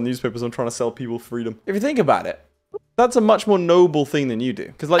trying to sell newspapers. I'm trying to sell people freedom. If you think about it, that's a much more noble thing than you do.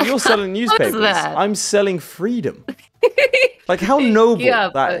 Because, like, you're selling newspapers. I'm selling freedom. Like, how noble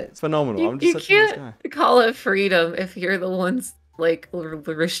that is. It's phenomenal. I'm just you can't call it freedom if you're the ones, like,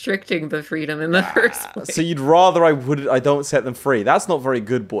 restricting the freedom in the first place. So you'd rather I don't set them free. That's not very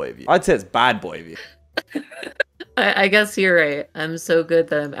good boy of you. I'd say it's bad boy of you. I guess you're right. I'm so good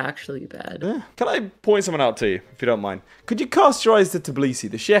that I'm actually bad. Yeah. Can I point someone out to you, if you don't mind? Could you cast your eyes to Tbilisi,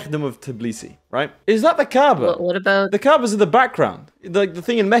 the Sheikhdom of Tbilisi, right? Is that the Kaaba? What about... The Kaaba's in the background. Like, the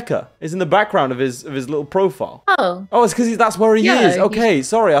thing in Mecca is in the background of his little profile. Oh. Oh, it's because that's where he is. Okay,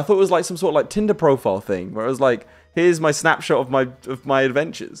 sorry. I thought it was like some sort of like Tinder profile thing, where it was like, here's my snapshot of my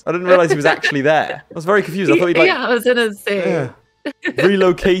adventures. I didn't realize he was actually there. I was very confused. I thought he'd like... Yeah, I was gonna say.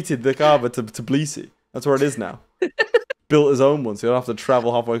 Relocated the Kaaba to Tbilisi. That's where it is now. Built his own one, so you don't have to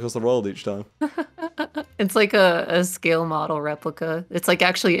travel halfway across the world each time. It's like a scale model replica. It's like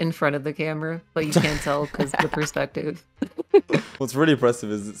actually in front of the camera, but you can't tell because of the perspective. What's really impressive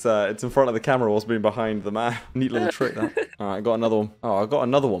is it's in front of the camera whilst being behind the man. Neat little trick, that. Alright, I got another one. Oh, I got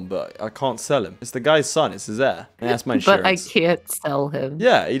another one, but I can't sell him. It's the guy's son. It's his heir. And that's my insurance. But I can't sell him.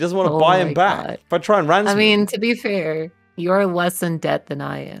 Yeah, he doesn't want to buy him back. God. If I try and ransom him. To be fair, you're less in debt than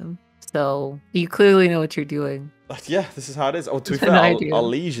I am. So you clearly know what you're doing. Yeah, this is how it is. Oh, to be fair, our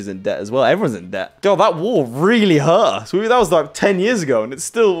liege is in debt as well. Everyone's in debt. God, that war really hurt us. That was like 10 years ago, and it's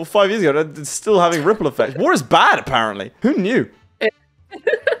still 5 years ago. It's still having ripple effects. War is bad, apparently. Who knew?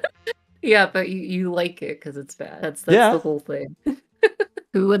 Yeah, but you like it because it's bad. That's the whole thing.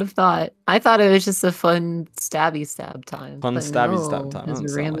 Who would have thought? I thought it was just a fun stabby stab time. Fun stabby stab time.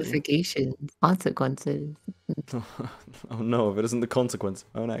 There's ramifications, consequences. Oh no, if it isn't the consequence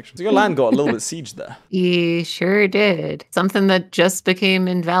of my own actions. So your land got a little bit sieged there. He sure did. Something that just became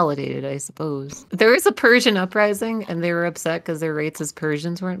invalidated, I suppose. There was a Persian uprising, and they were upset because their rights as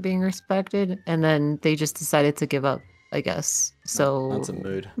Persians weren't being respected, and then they just decided to give up, I guess. So that's a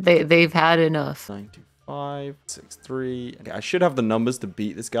mood. They've had enough. 5, 6, 3. Okay, I should have the numbers to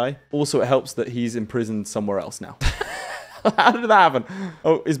beat this guy. Also, it helps that he's imprisoned somewhere else now. How did that happen?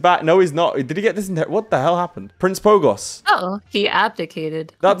 Oh, he's back. No, he's not. Did he get this? What the hell happened? Prince Pogos. Oh, he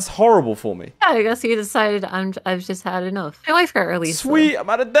abdicated. That's horrible for me. Yeah, I guess he decided I've just had enough. My wife got released. Sweet, I'm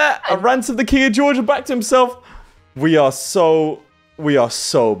out of debt. I ransomed the king of Georgia back to himself. We are so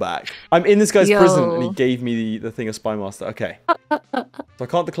back. I'm in this guy's prison, and he gave me the thing of Spy Master. Okay. So I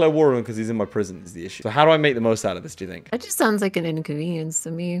can't declare war on him because he's in my prison is the issue. So how do I make the most out of this, do you think? That just sounds like an inconvenience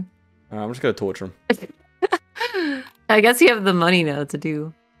to me. I'm just going to torture him. I guess you have the money now to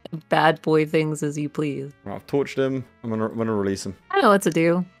do bad boy things as you please. Right, I've tortured him. I'm gonna release him. I know what to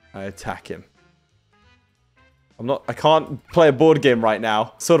do. I attack him. I can't play a board game right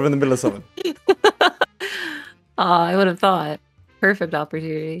now. Sort of in the middle of something. I would have thought. Perfect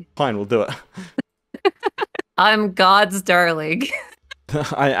opportunity. Fine, we'll do it. I'm God's darling.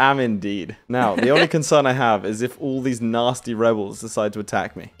 I am indeed. Now, the only concern I have is if all these nasty rebels decide to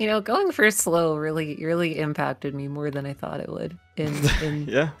attack me. You know, going for slow really impacted me more than I thought it would in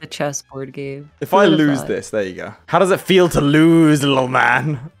the chessboard game. If I lose this, there you go. How does it feel to lose, little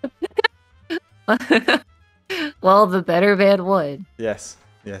man? Well, the better man won. Yes.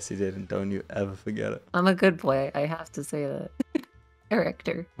 Yes, he did, and don't you ever forget it. I'm a good boy. I have to say that.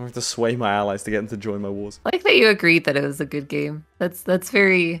 Character. I have to sway my allies to get them to join my wars. I like that you agreed that it was a good game. That's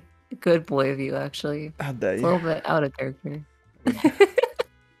very good boy of you, actually. How dare you? A little bit out of character.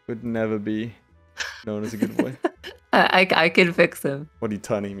 Would never be known as a good boy. I can fix him. What are you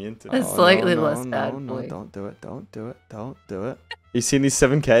turning me into? A slightly less bad boy. Don't do it. Don't do it. Don't do it. You seen these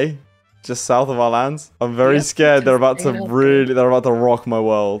 7K? Just south of our lands? I'm very scared they're about to rock my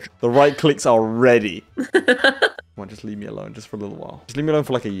world. The right clicks are ready. Come on, just leave me alone just for a little while. Just leave me alone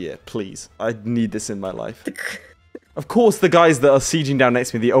for like a year, please. I need this in my life. Of course, the guys that are sieging down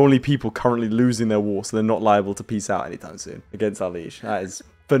next to me are the only people currently losing their war, so they're not liable to peace out anytime soon against our liege. That is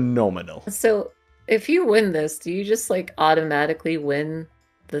phenomenal. So, if you win this, do you just like automatically win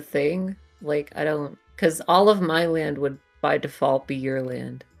the thing? Like, I don't... Because all of my land would by default be your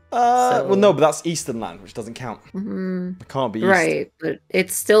land. Well, no, but that's Eastern land, which doesn't count. It can't be East. Right, but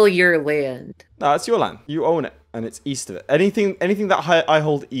it's still your land. No, it's your land. You own it, and it's east of it. Anything that I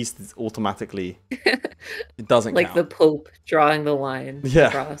hold east is automatically... It doesn't count. Like the Pope drawing the line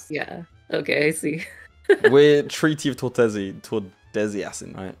across. Yeah. Okay, I see. We're Treaty of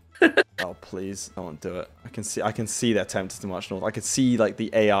Tordesillas, right? Oh, please, don't do it. I can see they're tempted to march north. I can see like the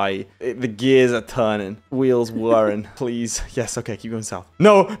AI, the gears are turning, wheels whirring. Please, yes, okay, keep going south.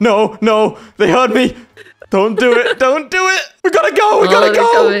 No, no, no, they heard me. Don't do it, don't do it. We gotta go, we gotta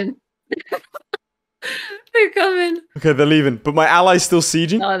go. Coming. They're coming. Okay, they're leaving, but my ally's still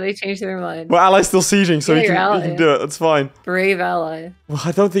sieging. Oh, they changed their mind. My ally's still sieging, so he can do it. That's fine. Brave ally. Well,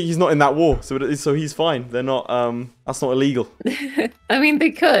 I don't think he's not in that war, so he's fine. They're not. That's not illegal. I mean,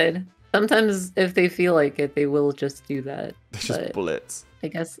 they could. Sometimes, if they feel like it, they will just do that. It's just bullets. I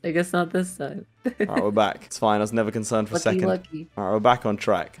guess not this time. Alright, we're back. It's fine. I was never concerned for a second. Lucky. Alright, we're back on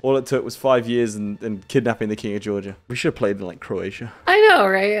track. All it took was 5 years and kidnapping the King of Georgia. We should have played in like Croatia. I know,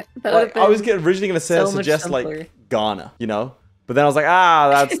 right? Like, I was originally gonna suggest like Ghana, you know, but then I was like,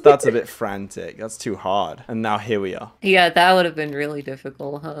 that's a bit frantic. That's too hard. And now here we are. Yeah, that would have been really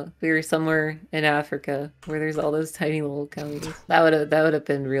difficult, huh? We were somewhere in Africa where there's all those tiny little counties. That would have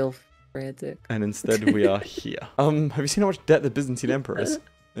been real frantic. And instead we are here. Have you seen how much debt the Byzantine Emperor is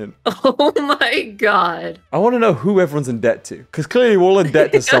in? Oh my god. I want to know who everyone's in debt to, because clearly we're all in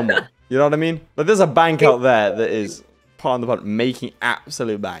debt to someone. You know what I mean? Like there's a bank out there that is part of the part making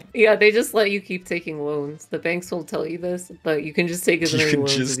absolute bank. Yeah, they just let you keep taking loans. The banks will tell you this, but you can just take as many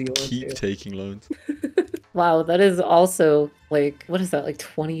loans as you want to. You can just keep taking loans. Wow, that is also like, what is that, like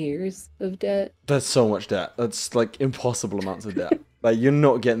 20 years of debt? That's so much debt. That's like impossible amounts of debt. Like you're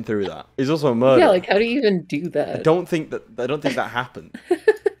not getting through that. He's also a murderer. Yeah, like how do you even do that? I don't think that happened.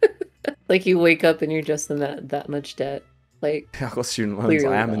 Like you wake up and you're just in that much debt. Like I've got student loans.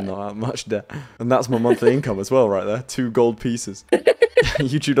 I am in that much debt, and that's my monthly income as well, right there. 2 gold pieces.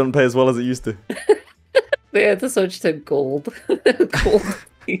 YouTube doesn't pay as well as it used to. They had to switch to gold. Gold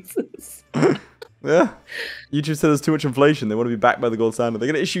pieces. Yeah. YouTube said there's too much inflation. They want to be backed by the gold standard. They're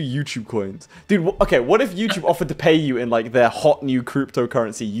going to issue YouTube coins. Dude, okay, what if YouTube offered to pay you in like their hot new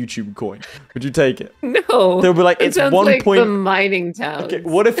cryptocurrency YouTube coin? Would you take it? No. They'll be like, it's 1 like point... the mining town. Okay,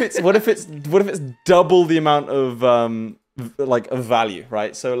 what if it's double the amount of of value,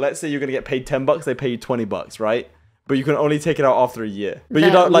 right? So let's say you're going to get paid $10, they pay you $20, right? But you can only take it out after a year. But you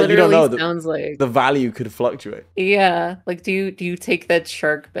don't know the value could fluctuate. Yeah. Like do you take that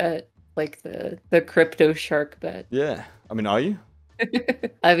shark bet? Like the crypto shark bet. Yeah. I mean, are you?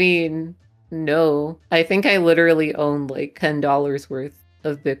 I mean, no. I think I literally own like $10 worth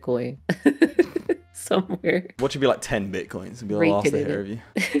of Bitcoin somewhere. What should be like 10 Bitcoins? It'd be the last I hear of you.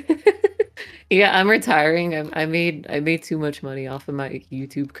 Yeah, I'm retiring. I made too much money off of my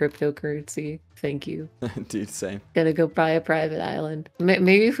YouTube cryptocurrency. Thank you. Dude, same. Gonna go buy a private island.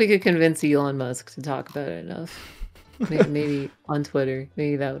 Maybe if we could convince Elon Musk to talk about it enough. Maybe on Twitter.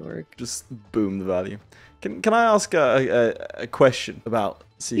 Maybe that would work. Just boom the value. Can I ask a question about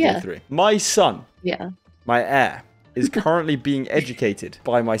CK3? Yeah. My son, my heir, is currently being educated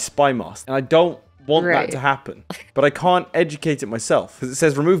by my spy master, and I don't want that to happen. But I can't educate it myself because it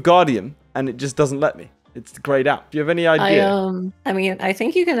says remove Guardian, and it just doesn't let me. It's grayed out. Do you have any idea? I mean, I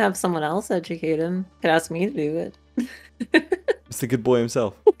think you can have someone else educate him. You could ask me to do it. Mr. Good Boy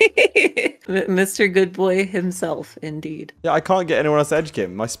himself. Mr. Good Boy himself, indeed. Yeah, I can't get anyone else to educate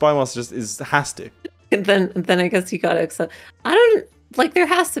him. My spy master just has to. And then I guess you gotta accept. I don't like. There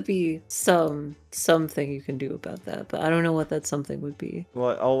has to be something you can do about that, but I don't know what that something would be.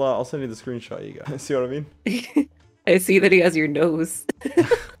 Well, I'll send you the screenshot. You guys see what I mean? I see that he has your nose.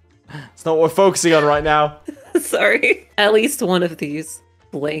 It's not what we're focusing on right now. Sorry. At least one of these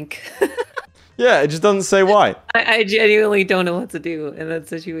blank. Yeah, it just doesn't say why. I genuinely don't know what to do in that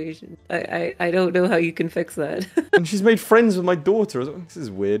situation. I don't know how you can fix that. And she's made friends with my daughter. This is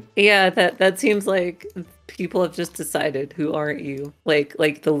weird. Yeah, that seems like people have just decided who aren't you.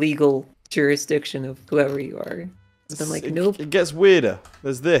 Like the legal jurisdiction of whoever you are. It's been like, nope. It gets weirder.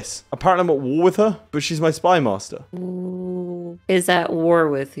 There's this. Apparently I'm at war with her, but she's my spy master. Ooh, is at war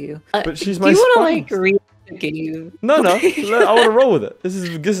with you. But she's my spy. Do you want to like read you? No. I want to roll with it. This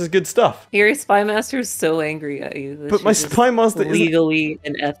is good stuff. Your spy master is so angry at you. But my spy master is legally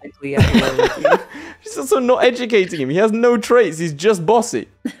and ethically at war with you. She's also not educating him. He has no traits. He's just bossy.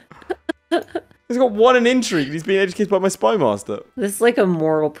 He's got 1 in intrigue. He's being educated by my spy master. This is like a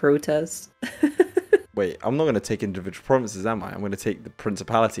moral protest. Wait, I'm not going to take individual provinces, am I? I'm going to take the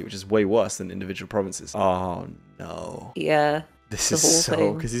principality, which is way worse than individual provinces. Oh, no. Yeah. This is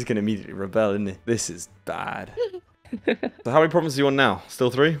so... Because he's going to immediately rebel, isn't he? This is bad. So how many provinces are you on now? Still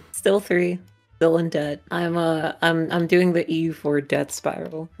 3? Still 3. Still in debt. I'm doing the EU4 debt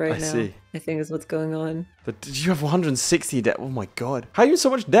spiral right now. I see. I think is what's going on. But did you have 160 debt? Oh my god. How are you in so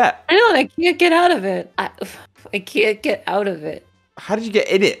much debt? I know, I can't get out of it. I can't get out of it. How did you get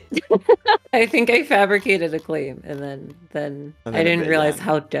in it? I think I fabricated a claim and then I didn't realize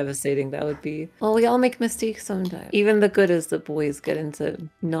how devastating that would be. Well, we all make mistakes sometimes. Even the good as the boys get into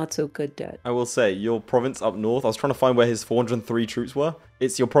not so good debt. I will say, your province up north, I was trying to find where his 403 troops were.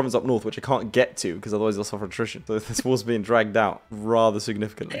 It's your province up north, which I can't get to because otherwise they'll suffer attrition. So this war's being dragged out rather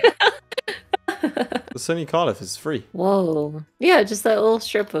significantly. The Sunni Caliph is free. Whoa. Yeah, just that little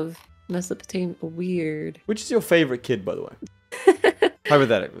strip of Mesopotamia. Weird. Which is your favorite kid, by the way?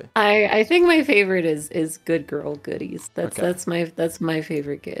 Hypothetically. I think my favorite is Good Girl Goodies. That's my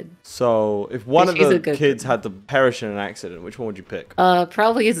favorite kid. So if one of the kids had to perish in an accident, which one would you pick?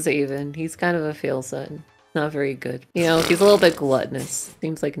 Probably Zaven. He's kind of a fail son. Not very good. You know, he's a little bit gluttonous.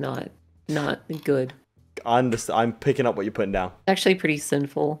 Seems like not good. I understand. I'm picking up what you're putting down. Actually pretty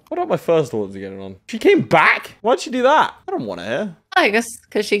sinful. What about my first order getting on? She came back? Why'd she do that? I don't want to hear. I guess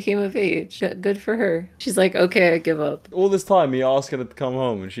because she came of age. Good for her. She's like, okay, I give up. All this time, you asked her to come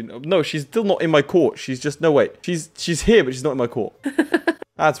home, and no, she's still not in my court. She's just she's here, but she's not in my court.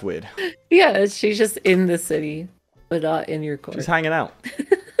 That's weird. Yeah, she's just in the city, but not in your court. She's hanging out.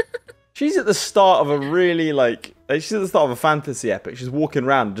 She's at the start of a really she's at the start of a fantasy epic. She's walking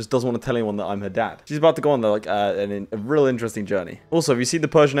around and just doesn't want to tell anyone that I'm her dad. She's about to go on a real interesting journey. Also, have you seen the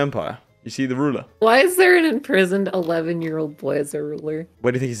Persian Empire? You see the ruler. Why is there an imprisoned 11-year-old boy as a ruler?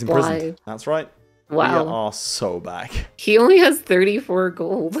 Where do you think he's imprisoned? Why? That's right. Wow. We are so back. He only has 34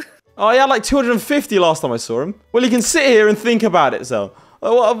 gold. Oh, he had like 250 last time I saw him. Well, he can sit here and think about it, so.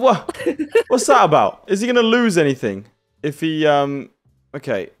 What's that about? Is he going to lose anything? If he,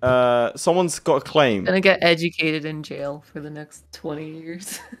 okay, someone's got a claim. Gonna get educated in jail for the next 20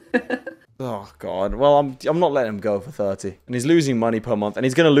 years. Oh god. Well, I'm not letting him go for 30, and he's losing money per month, and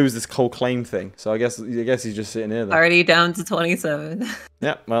he's gonna lose this whole claim thing. So I guess he's just sitting here. Then. Already down to 27.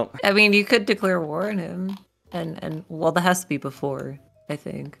 Yeah. Well. I mean, you could declare war on him, and well, that has to be before, I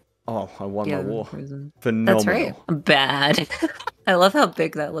think. Oh, I won my war. Prison. Phenomenal. That's right. Bad. I love how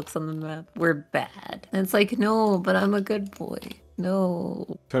big that looks on the map. We're bad. And it's like, no, but I'm a good boy.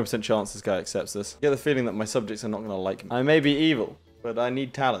 No. 20% chance this guy accepts this. I get the feeling that my subjects are not gonna like me. I may be evil, but I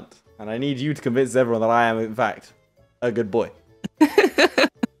need talent. And I need you to convince everyone that I am, in fact, a good boy.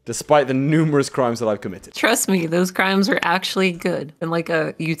 Despite the numerous crimes that I've committed. Trust me, those crimes are actually good. In like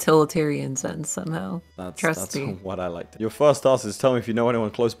a utilitarian sense, somehow. Trust me. What I like. Your first task is tell me if you know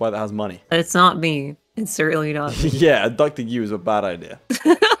anyone close by that has money. It's not me. It's certainly not me. Yeah, abducting you is a bad idea.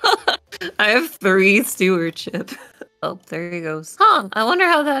 I have 3 stewardship. Oh, there he goes. Huh, I wonder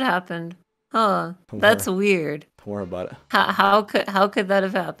how that happened. Huh, that's weird. Don't worry about it. How could that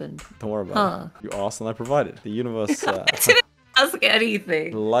have happened? Don't worry about it. You asked and I provided. The universe. I didn't ask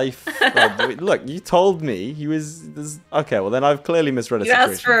anything. Life. Look, you told me he was. Okay, well then I've clearly misread a situation.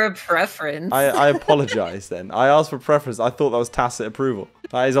 You asked for a preference. I apologize then. I asked for preference. I thought that was tacit approval.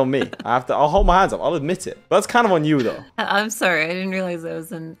 That is on me. I'll hold my hands up. I'll admit it. But that's kind of on you though. I'm sorry. I didn't realize that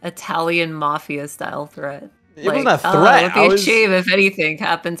was an Italian mafia style threat. It wasn't a threat. It would be a shame if anything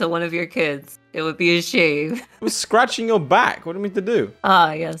happened to one of your kids. It would be a shame. It was scratching your back. What do you mean to do?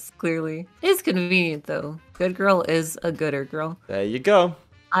 Ah, yes, clearly. It's convenient, though. Good girl is a gooder girl. There you go.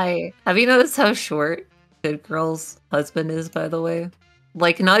 Have you noticed how short Good Girl's husband is, by the way?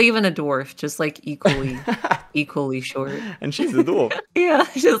 Like, not even a dwarf, just like equally short. And she's a dwarf. Yeah,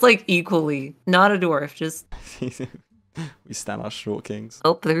 just like equally. Not a dwarf, just... We stand our short kings.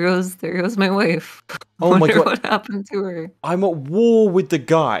 Oh, there goes my wife. Oh my god, what happened to her? I'm at war with the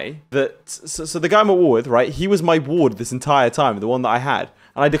guy that. So the guy I'm at war with, right? He was my ward this entire time, the one that I had.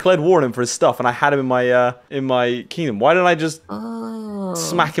 and I declared war on him for his stuff, and I had him in my kingdom. Why didn't I just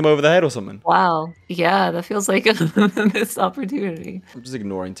smack him over the head or something? Wow. Yeah, that feels like a missed opportunity. I'm just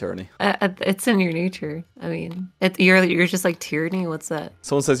ignoring tyranny. It's in your nature. I mean, you're just like tyranny. What's that?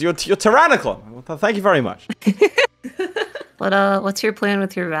 Someone says you're tyrannical. Well, thank you very much. What's your plan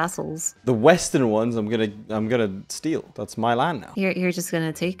with your vassals? The western ones, I'm gonna steal. That's my land now. You're just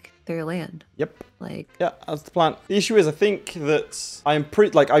gonna take their land. Yep. Like. Yeah, that's the plan. The issue is, I think that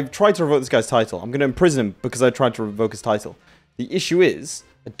I've tried to revoke this guy's title. I'm gonna imprison him because I tried to revoke his title. The issue is,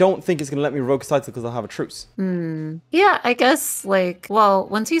 I don't think it's going to let me revoke his title because I'll have a truce. Yeah, I guess, like, well,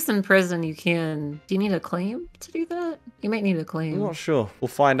 once he's in prison, you can... Do you need a claim to do that? You might need a claim. I'm not sure. We'll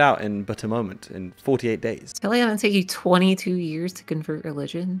find out in but a moment, in 48 days. It's probably going to take you 22 years to convert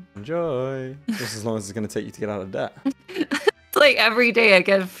religion. Enjoy. Just as long as it's going to take you to get out of debt. It's like every day I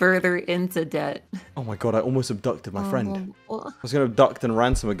get further into debt. Oh my god, I almost abducted my friend. Well, I was going to abduct and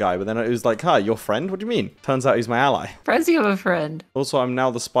ransom a guy, but then it was like, hi, your friend? What do you mean? Turns out he's my ally. Friends, you have a friend. Also, I'm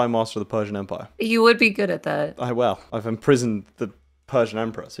now the spy master of the Persian Empire. You would be good at that. I've imprisoned the Persian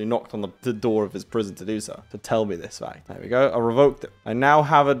emperor, so he knocked on the door of his prison to do so, to tell me this fact. There we go, I revoked it. I now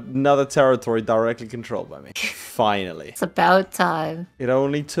have another territory directly controlled by me. Finally. It's about time. It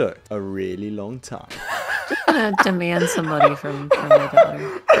only took a really long time. I'm gonna demand some money from my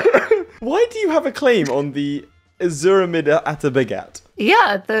daughter. Why do you have a claim on the Zuramid Atabegat?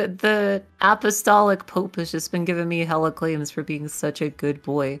 Yeah, the apostolic pope has just been giving me hella claims for being such a good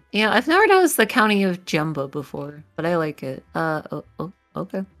boy. Yeah, I've never noticed the county of Jumba before, but I like it.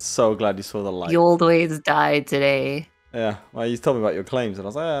 Okay. So glad you saw the light. The old ways died today. Yeah, well, you told me about your claims, and I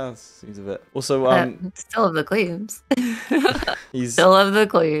was like, that seems a bit. Also, still have the claims. He's still have the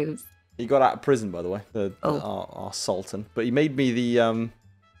claims. He got out of prison, by the way, our sultan, but he made me the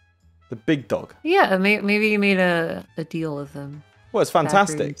big dog. Yeah, maybe you made a deal with him. Well, it's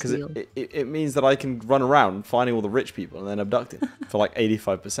fantastic because it means that I can run around finding all the rich people and then abducting for like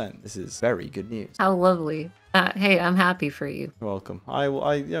 85%. This is very good news. How lovely. Hey, I'm happy for you. You're welcome. I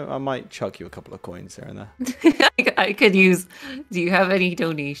might chuck you a couple of coins here and there. I could use. Do you have any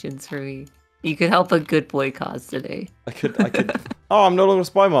donations for me? You could help a good boy cause today. I could. Oh, I'm no longer a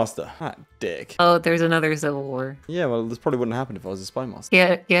spy master. That dick. Oh, there's another civil war. Yeah, well, this probably wouldn't happen if I was a spy master.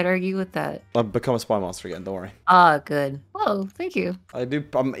 Yeah, can't argue with that. I've become a spy master again, don't worry. Ah, good. Oh, thank you.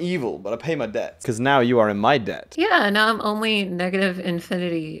 I'm evil, but I pay my debts. Because now you are in my debt. Yeah, now I'm only negative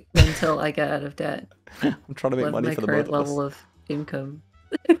infinity until I get out of debt. I'm trying to make money for the both of us. My current level of income.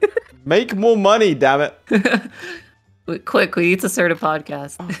 Make more money, damn it. Quick, we need to start a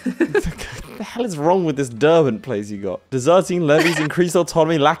podcast. What the hell is wrong with this Derbent place you got? Deserting levies, increased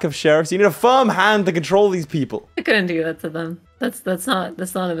autonomy, lack of sheriffs. You need a firm hand to control these people. I couldn't do that to them. That's not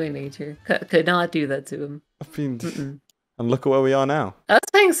in my nature. Could not do that to them. I mean, and look at where we are now. I was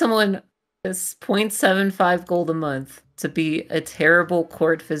paying someone this 0.75 gold a month to be a terrible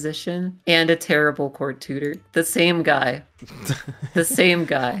court physician and a terrible court tutor. The same guy. The same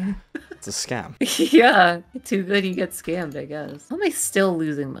guy. It's a scam. Yeah, too good you get scammed, I guess. How am I still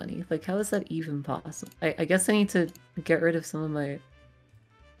losing money? Like, how is that even possible? I guess I need to get rid of some of my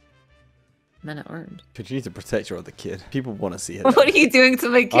men at arms. But you need to protect your other kid. People want to see her. What are you doing to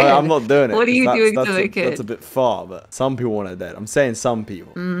my kid? I'm not doing it. What are you doing to my kid? That's a bit far, but some people want her dead. I'm saying some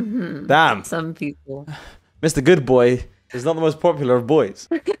people. Mm-hmm. Damn. Some people. Mr. Good Boy is not the most popular of boys.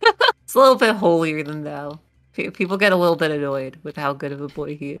 It's a little bit holier than thou. People get a little bit annoyed with how good of a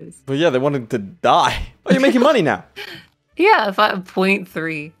boy he is. But yeah, they want him to die. Oh, you're making money now. Yeah, if I'm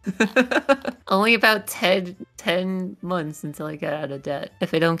 0.3. Only about 10 months until I get out of debt,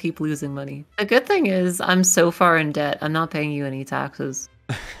 if I don't keep losing money. The good thing is, I'm so far in debt, I'm not paying you any taxes.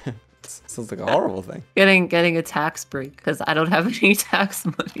 Sounds like a horrible thing. Getting a tax break, because I don't have any tax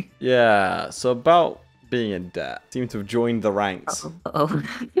money. Yeah, so about being in debt. Seem to have joined the ranks. Uh-oh.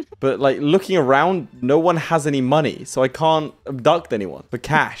 But like looking around, no one has any money, so I can't abduct anyone for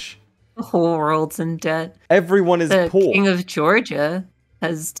cash. The whole world's in debt. Everyone is poor. The King of Georgia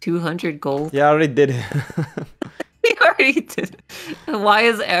has 200 gold. Yeah, I already did it. We already did it. Why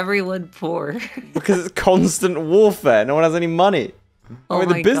is everyone poor? Because it's constant warfare. No one has any money. I mean,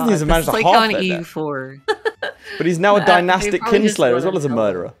 the business have managed to half on it. E4. But he's now a dynastic kinslayer as well as a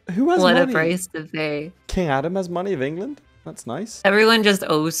murderer. Who has money? What a price to pay. King Adam has money of England? That's nice. Everyone just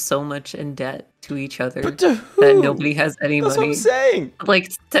owes so much in debt to each other. But to who? That nobody has any money. That's what I'm saying.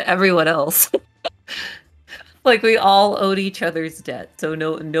 Like, to everyone else. Like, we all owed each other's debt. So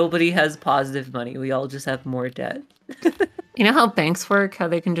nobody has positive money. We all just have more debt. You know how banks work? How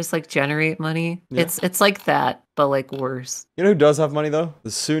they can just like generate money? Yeah. It's like that, but like worse. You know who does have money though?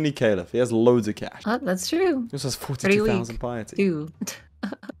 The Sunni Caliph. He has loads of cash. That's true. He also has 42,000 piety. Dude.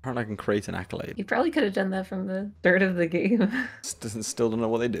 Apparently I can create an accolade. You probably could have done that from the start of the game. Still don't know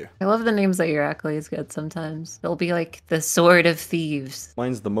what they do. I love the names that your accolades get sometimes. They'll be like the Sword of Thieves.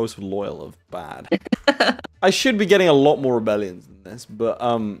 Mine's the most loyal of bad. I should be getting a lot more rebellions than this, but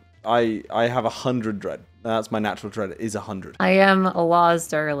I have 100 dread. That's my natural dread. It is 100. I am Allah's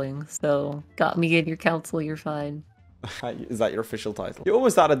darling, so got me in your council, you're fine. Is that your official title? You're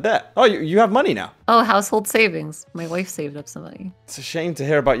almost out of debt. Oh, you have money now. Oh, household savings. My wife saved up some money. It's a shame to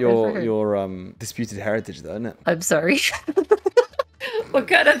hear about your disputed heritage, though, isn't it? I'm sorry. What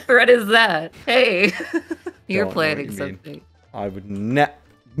kind of threat is that? Hey, you're planning something. I would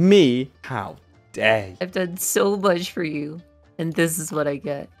how dare you? I've done so much for you. And this is what I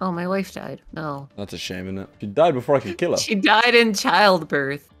get. Oh, my wife died. No. That's a shame, isn't it? She died before I could kill her. She died in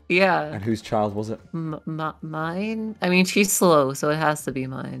childbirth. Yeah. And whose child was it? Mine? I mean, she's slow, so it has to be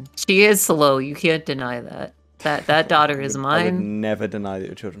mine. She is slow. You can't deny that. That daughter is mine. I would never deny that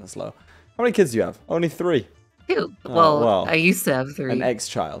your children are slow. How many kids do you have? Only 3. 2. Well, I used to have 3. An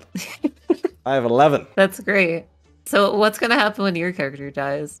ex-child. I have 11. That's great. So what's going to happen when your character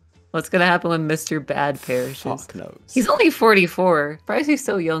dies? What's going to happen when Mr. Bad perishes? Fuck knows. He's only 44. Surprised he's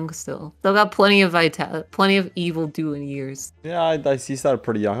so young still. Still got plenty of evil doing years. Yeah, I see. He started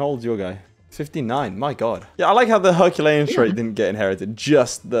pretty young. How old's your guy? 59. My God. Yeah, I like how the Herculean trait didn't get inherited.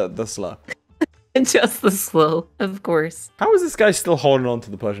 Just the slow. And just the slow, of course. How is this guy still holding on to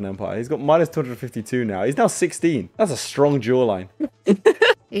the Persian Empire? He's got minus 252 now. He's now 16. That's a strong jawline.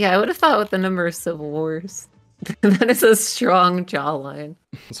 Yeah, I would have thought with the number of civil wars. That is a strong jawline.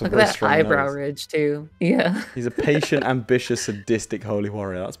 Look at that eyebrow ridge too. Yeah. He's a patient, ambitious, sadistic holy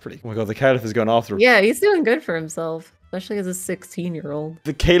warrior. That's pretty. Oh my God, the Caliph is going after him. Yeah, he's doing good for himself, especially as a 16-year-old.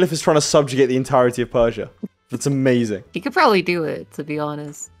 The Caliph is trying to subjugate the entirety of Persia. That's amazing. He could probably do it, to be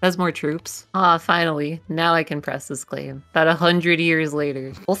honest. Has more troops. Ah, finally. Now I can press this claim. About 100 years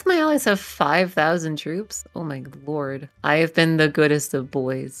later. Both my allies have 5,000 troops. Oh my lord. I have been the goodest of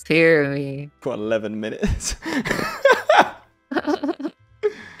boys. Fear me. Got 11 minutes.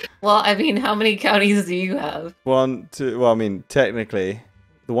 Well, I mean, how many counties do you have? 1, 2, well, I mean, technically,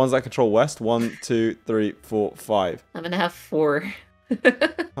 the ones that control west, 1, 2, 3, 4, 5. I'm gonna have 4.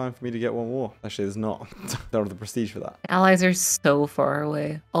 Time for me to get one more. Actually, there's not. Don't have the prestige for that. Allies are so far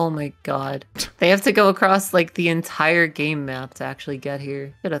away. Oh my god. They have to go across like the entire game map to actually get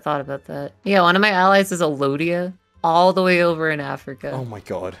here. Should have thought about that. Yeah, one of my allies is Alodia, all the way over in Africa. Oh my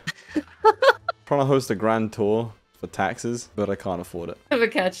god. Trying to host a grand tour for taxes, but I can't afford it. I have a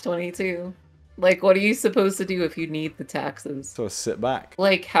catch-22. Like, what are you supposed to do if you need the taxes? So sit back.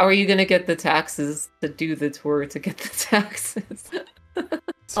 Like, how are you gonna get the taxes to do the tour to get the taxes?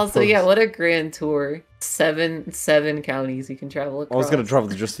 Also, yeah, what a grand tour. Seven counties you can travel across. I was going to travel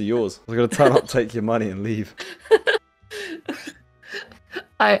just to yours. I was going to turn up, take your money, and leave.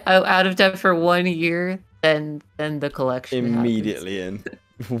 I'm out of debt for 1 year, then the collection immediately happens.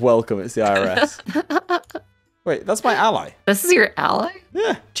 In. Welcome, it's the IRS. Wait, that's my ally. This is your ally?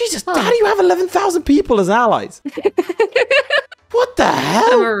 Yeah. Jesus, how do you have 11,000 people as allies? What the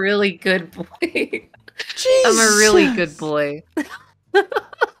hell? I'm a really good boy. Jesus. I'm a really good boy.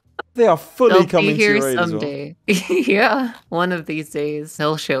 They are fully They'll coming be here to your aid someday. As well. Yeah, one of these days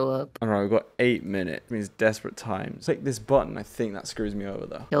they'll show up. All right, we've got 8 minutes. It means desperate times. Click this button. I think that screws me over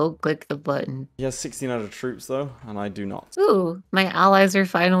though. You'll click the button. He has 1,600 troops though, and I do not. Ooh, my allies are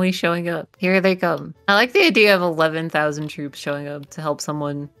finally showing up. Here they come. I like the idea of 11,000 troops showing up to help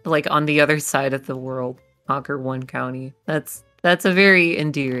someone like on the other side of the world conquer one county. That's a very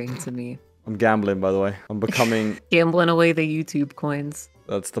endearing to me. I'm gambling, by the way. I'm becoming... Gambling away the YouTube coins.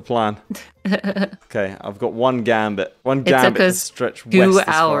 That's the plan. Okay, I've got one gambit. One gambit to stretch west 2 as hours,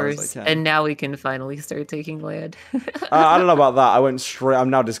 far as I can. and now we can finally start taking land. I don't know about that. I went straight...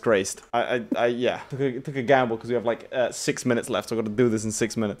 I'm now disgraced. Yeah. Took a gamble because we have like 6 minutes left. So I've got to do this in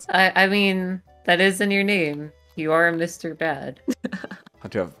 6 minutes. I mean, that is in your name. You are Mr. Bad.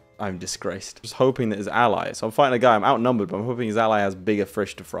 I'm disgraced. Just hoping that his ally... So I'm fighting a guy. I'm outnumbered, but I'm hoping his ally has bigger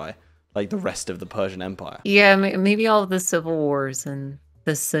fish to fry. Like the rest of the Persian Empire. Yeah, maybe all of the civil wars and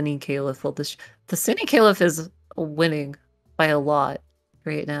the Sunni Caliph will the Sunni Caliph is winning by a lot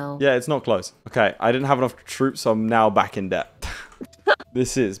right now. Yeah, it's not close. Okay, I didn't have enough troops, so I'm now back in debt.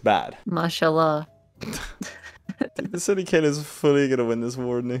 This is bad. Mashallah. The Sunni Caliph is fully gonna win this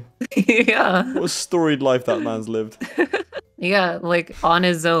war, isn't he? Yeah. What a storied life that man's lived. Yeah, like on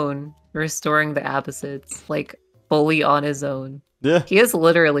his own, restoring the Abbasids, like fully on his own. Yeah. He is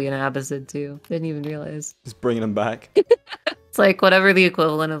literally an Abbasid too. Didn't even realize. Just bringing him back. It's like whatever the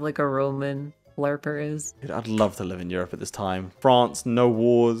equivalent of like a Roman LARPer is. Dude, I'd love to live in Europe at this time. France, no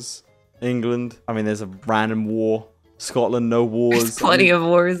wars. England, I mean, there's a random war. Scotland, no wars. There's plenty of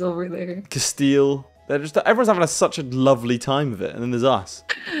wars over there. Castile. They're just everyone's having such a lovely time of it, and then there's us.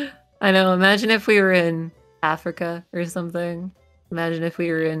 I know. Imagine if we were in Africa or something. Imagine if we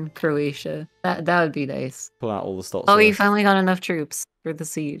were in Croatia. That would be nice. Pull out all the stops. Oh, we finally got enough troops for the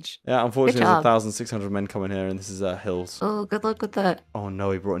siege. Yeah, unfortunately, there's 1,600 men coming here, and this is hills. Oh, good luck with that. Oh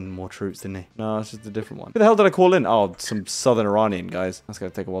no, he brought in more troops, didn't he? No, it's just a different one. Who the hell did I call in? Oh, some Southern Iranian guys. That's gonna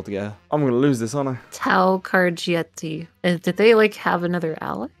take a while to get here. I'm gonna lose this, aren't I? Tau Kargieti. Did they like have another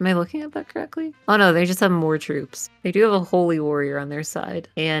ally? Am I looking at that correctly? Oh no, they just have more troops. They do have a holy warrior on their side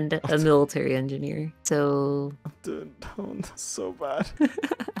and a military engineer. So I'm doing so bad.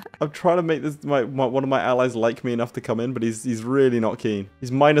 I'm trying to make this one of my allies like me enough to come in, but he's really not keen. He's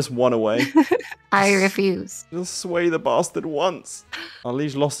 -1 away. I refuse. Just sway the bastard once. Our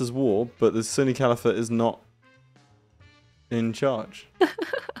liege lost his war, but the Sunni Caliphate is not in charge. Yeah,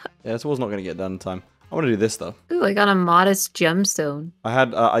 this war's not going to get done in time. I want to do this though. Ooh, I got a modest gemstone.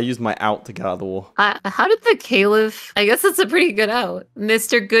 I used my out to get out of the war. How did the Caliph? I guess it's a pretty good out.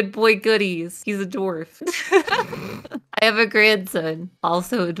 Mr. Good Boy Goodies. He's a dwarf. I have a grandson,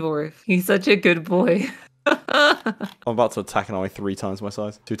 also a dwarf. He's such a good boy. I'm about to attack an army 3 times my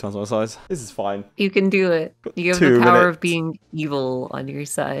size. 2 times my size. This is fine. You can do it. You have the power of being evil on your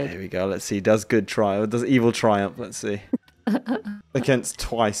side. Here we go. Let's see. Does good triumph? Does evil triumph? Let's see. Against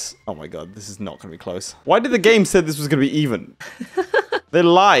twice. Oh my god, this is not going to be close. Why did the game say this was going to be even? They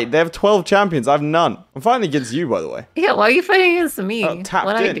lied. They have 12 champions. I have none. I'm fighting against you, by the way. Yeah, why are you fighting against me?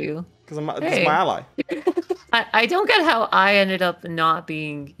 What I do? Because this is my ally. I don't get how I ended up not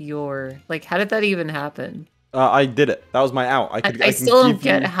being your... Like, how did that even happen? I did it. That was my out. I still don't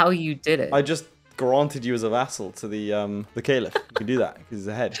get how you did it. I just granted you as a vassal to the Caliph. You can do that because he's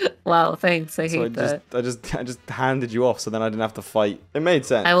ahead. Wow, thanks. I hate that. I just handed you off, so then I didn't have to fight. It made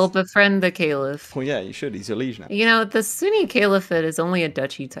sense. I will befriend the Caliph. Well, yeah, you should. He's your liege now. You know, the Sunni Caliphate is only a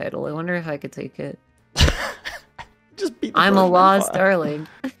duchy title. I wonder if I could take it. Just beat the I'm Persian Allah's Empire. darling.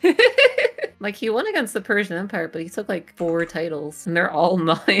 Like, he won against the Persian Empire, but he took like 4 titles, and they're all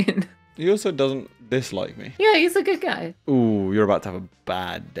mine. He also doesn't dislike me. Yeah, he's a good guy. Ooh, you're about to have a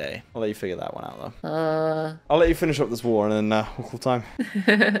bad day. I'll let you figure that one out, though. I'll let you finish up this war, and then we'll call time.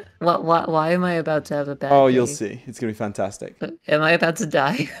 Why am I about to have a bad day? Oh, you'll see. It's going to be fantastic. Am I about to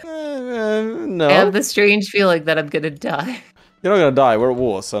die? No. I have the strange feeling that I'm going to die. You're not going to die. We're at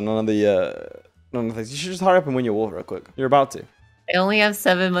war, so none of the things. You should just hurry up and win your war real quick. You're about to. I only have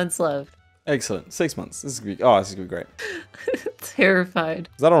 7 months left. Excellent. 6 months. This is gonna be, this is gonna be great. Terrified.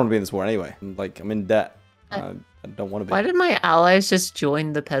 Because I don't want to be in this war anyway. I'm in debt. I don't want to be. Why did my allies just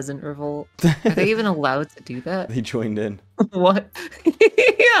join the peasant revolt? Are they even allowed to do that? They joined in. What?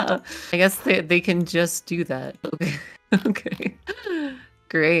 Yeah. I guess they can just do that. Okay. Okay.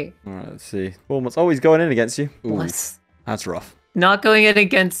 Great. All right. Let's see. 4 months. Oh, he's going in against you. Ooh, What? that's rough. Not going in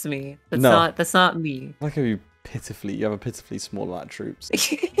against me. That's not me. I like how you have a pitifully small amount of troops.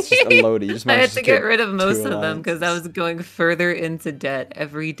 It's just a load. You just I had managed to get rid of most of them because I was going further into debt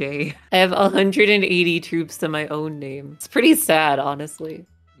every day. I have 180 troops to my own name. It's pretty sad, honestly.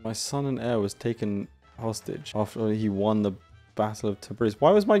 My son and heir was taken hostage after he won the Battle of Tabriz.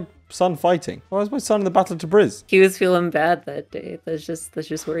 Why was my son fighting? Why was my son in the Battle of Tabriz? He was feeling bad that day. That's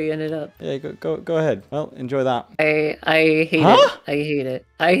just where he ended up. Yeah, go ahead. Well, enjoy that. I hate it. I hate it.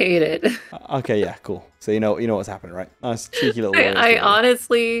 I hate it. Okay, yeah, cool. So you know what's happening, right? Nice cheeky little. I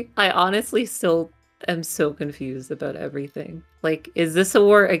honestly still am so confused about everything. Like, is this a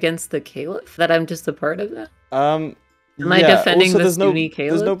war against the Caliph that I'm just a part of that? Am I defending the Sunni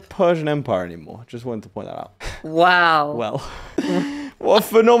Caliph? There's no Persian Empire anymore. Just wanted to point that out. Wow. Well, what a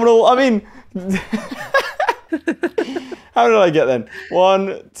phenomenal. I mean, how did I get then?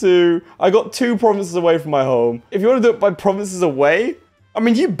 1, 2. I got 2 provinces away from my home. If you want to do it by provinces away, I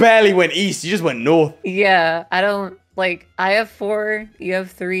mean, you barely went east. You just went north. Yeah, I don't. Like, I have 4, you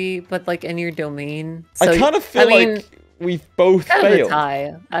have 3, but like in your domain. So, I kind of feel like we both failed.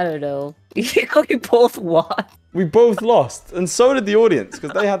 Tie. I don't know. We both won. We both lost, and so did the audience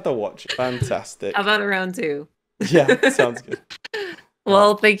because they had to watch. Fantastic. How about a round 2? Yeah, sounds good.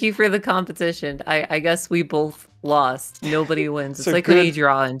 Well, thank you for the competition. I guess we both lost. Nobody wins. It's like when you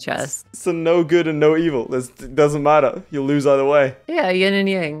draw in chess. So no good and no evil. It doesn't matter. You'll lose either way. Yeah, yin and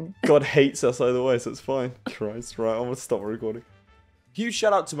yang. God hates us either way, so it's fine. Christ, right, I'm gonna stop recording. Huge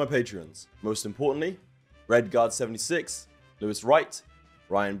shout out to my Patreons. Most importantly, Redguard76, Lewis Wright,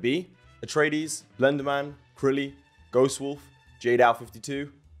 Ryan B, Atreides, Blenderman, Crilly, Ghostwolf, JadeOut52,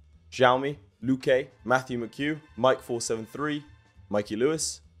 Sjalmi, Luke, Matthew McHugh, Mike473, Mikey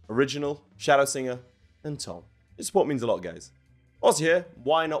Lewis, Original, ShadowSinger, and Tom. Your support means a lot, guys. Also here,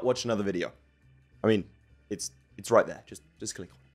 why not watch another video? I mean, it's It's right there. Just click on it.